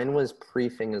Vine was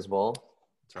pre-Fingers Bowl.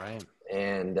 That's right.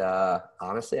 And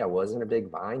honestly, I wasn't a big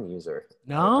Vine user.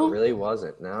 No? I really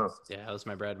wasn't, no. Yeah, that was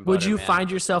my bread and butter. Would you find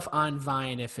yourself on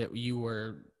Vine if you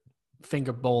were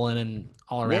finger bowling and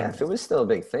all around? Yeah, if it was still a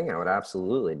big thing, I would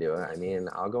absolutely do it. I mean,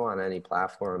 I'll go on any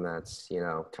platform that's, you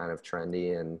know, kind of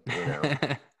trendy and, you know,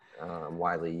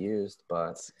 widely used.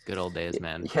 But good old days,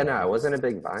 man. Yeah, no, I wasn't a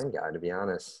big Vine guy, to be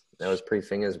honest. That was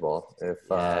pre-Fingers Bowl. If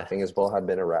Fingers Bowl had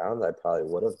been around, I probably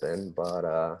would have been, but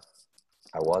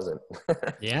I wasn't.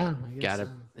 Yeah, got it.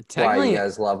 Why, you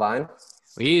guys love Vine?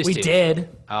 We did.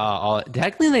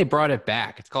 Technically, they brought it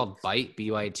back. It's called Byte,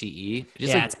 B-Y-T-E.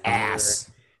 It's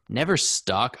ass. Never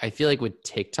stuck. I feel like with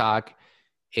TikTok,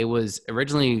 it was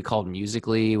originally called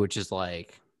Musical.ly, which is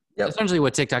like essentially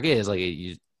what TikTok is. Like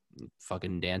you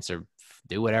fucking dance or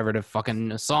do whatever to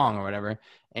fucking a song or whatever.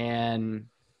 And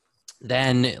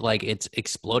then like it's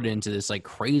exploded into this like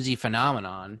crazy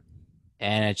phenomenon.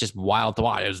 And it's just wild to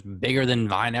watch. It was bigger than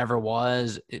Vine ever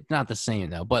was. It's not the same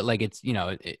though, but like it's, you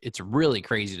know, it's really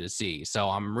crazy to see. So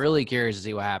I'm really curious to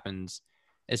see what happens,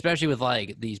 especially with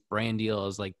like these brand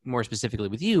deals, like more specifically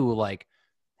with you, like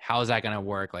how is that going to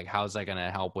work? Like how is that going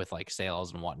to help with like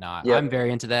sales and whatnot? Yep. I'm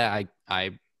very into that.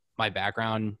 My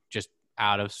background just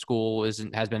out of school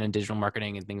has been in digital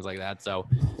marketing and things like that. So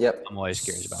I'm always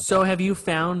curious about that. So have you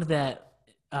found that,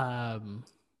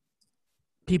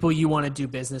 people you want to do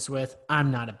business with, I'm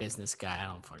not a business guy. I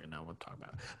don't fucking know what I'm talking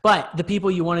about. But the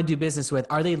people you want to do business with,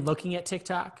 are they looking at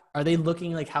TikTok? Are they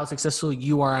looking like how successful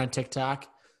you are on TikTok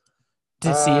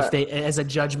to see if they, as a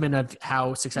judgment of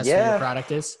how successful your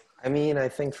product is? I mean, I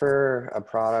think for a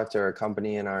product or a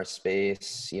company in our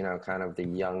space, you know, kind of the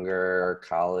younger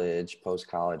college,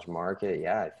 post-college market,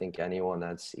 I think anyone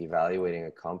that's evaluating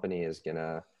a company is going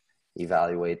to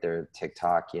evaluate their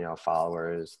TikTok, you know,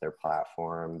 followers, their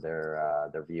platform,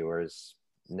 their viewers,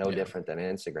 different than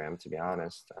Instagram, to be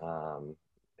honest.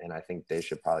 And I think they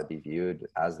should probably be viewed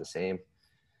as the same,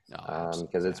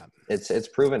 because it's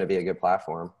proven to be a good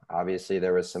platform. Obviously,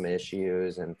 there was some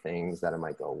issues and things that it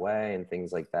might go away and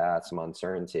things like that, some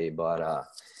uncertainty. But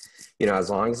you know, as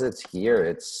long as it's here,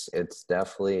 it's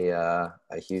definitely a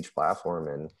huge platform,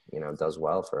 and you know, does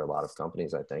well for a lot of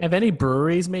companies, I think. Have any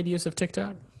breweries made use of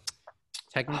TikTok?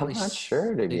 Technically, I'm not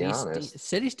sure, to be honest.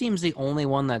 City Steam's the only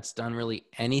one that's done really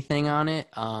anything on it.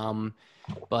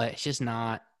 But it's just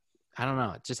not, I don't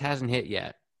know. It just hasn't hit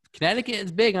yet. Connecticut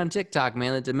is big on TikTok,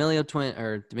 man. The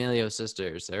D'Amelio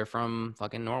sisters, they're from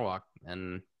fucking Norwalk.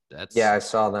 And that's. Yeah, I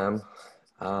saw them.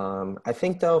 I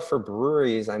think though for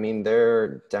breweries, I mean,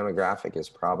 their demographic is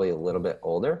probably a little bit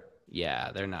older.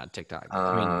 Yeah, they're not TikTok.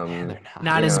 I mean, they're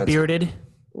not as bearded.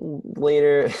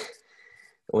 Later.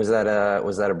 Was that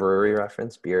a brewery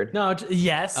reference? Beard? No,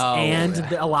 yes, and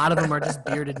a lot of them are just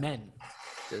bearded men.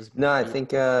 No, I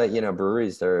think you know,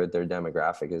 breweries, their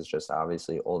demographic is just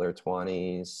obviously older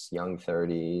 20s, young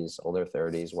 30s, older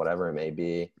 30s, whatever it may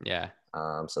be. Yeah.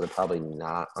 So they're probably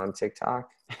not on TikTok.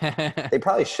 They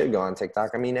probably should go on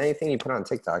TikTok. I mean, anything you put on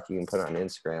TikTok, you can put on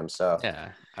Instagram. So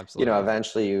yeah, absolutely. You know,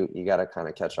 eventually you got to kind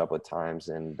of catch up with times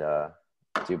and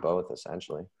do both,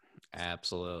 essentially.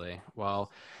 Absolutely.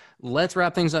 Well, let's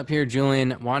wrap things up here,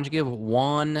 Julian. Why don't you give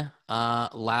one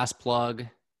last plug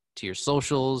to your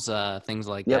socials, things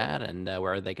like that, and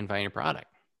where they can find your product?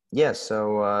 Yeah,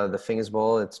 so the Fingers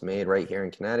Bowl, it's made right here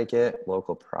in Connecticut,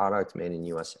 local product made in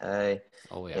USA.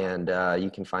 Oh, yeah. And you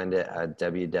can find it at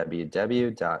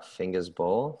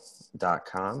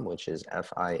www.fingersbowl.com, which is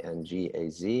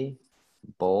FINGAZ,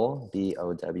 bowl,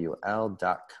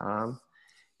 BOWL.com.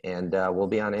 And we'll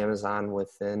be on Amazon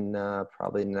within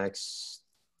probably the next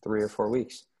 3 or 4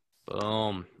 weeks.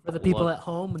 Boom. For the people at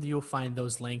home, you'll find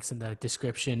those links in the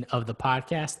description of the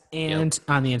podcast and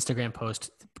on the Instagram post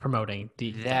promoting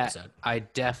the episode. I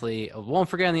definitely won't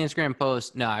forget on the Instagram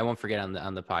post. No, I won't forget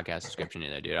on the podcast description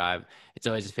either, dude. It's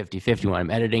always a 50-50 when I'm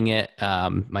editing it.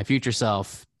 My future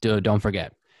self, don't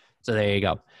forget. So there you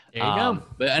go. There you go.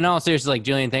 But in all seriousness, like,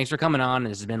 Julian, thanks for coming on.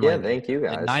 This has been thank you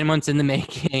guys. 9 months in the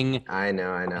making. I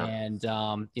know. And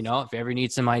you know, if you ever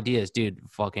need some ideas, dude,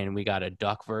 fucking, we got a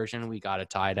duck version, we got a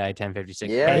tie-dye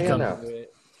 1056. Yeah, you know.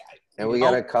 And we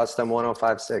got a custom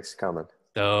 1056 coming.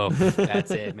 Oh,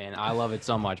 that's it, man. I love it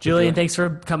so much. Julian, thanks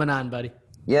for coming on, buddy.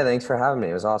 Yeah, thanks for having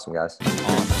me. It was awesome, guys.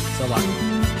 Awesome. So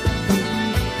long.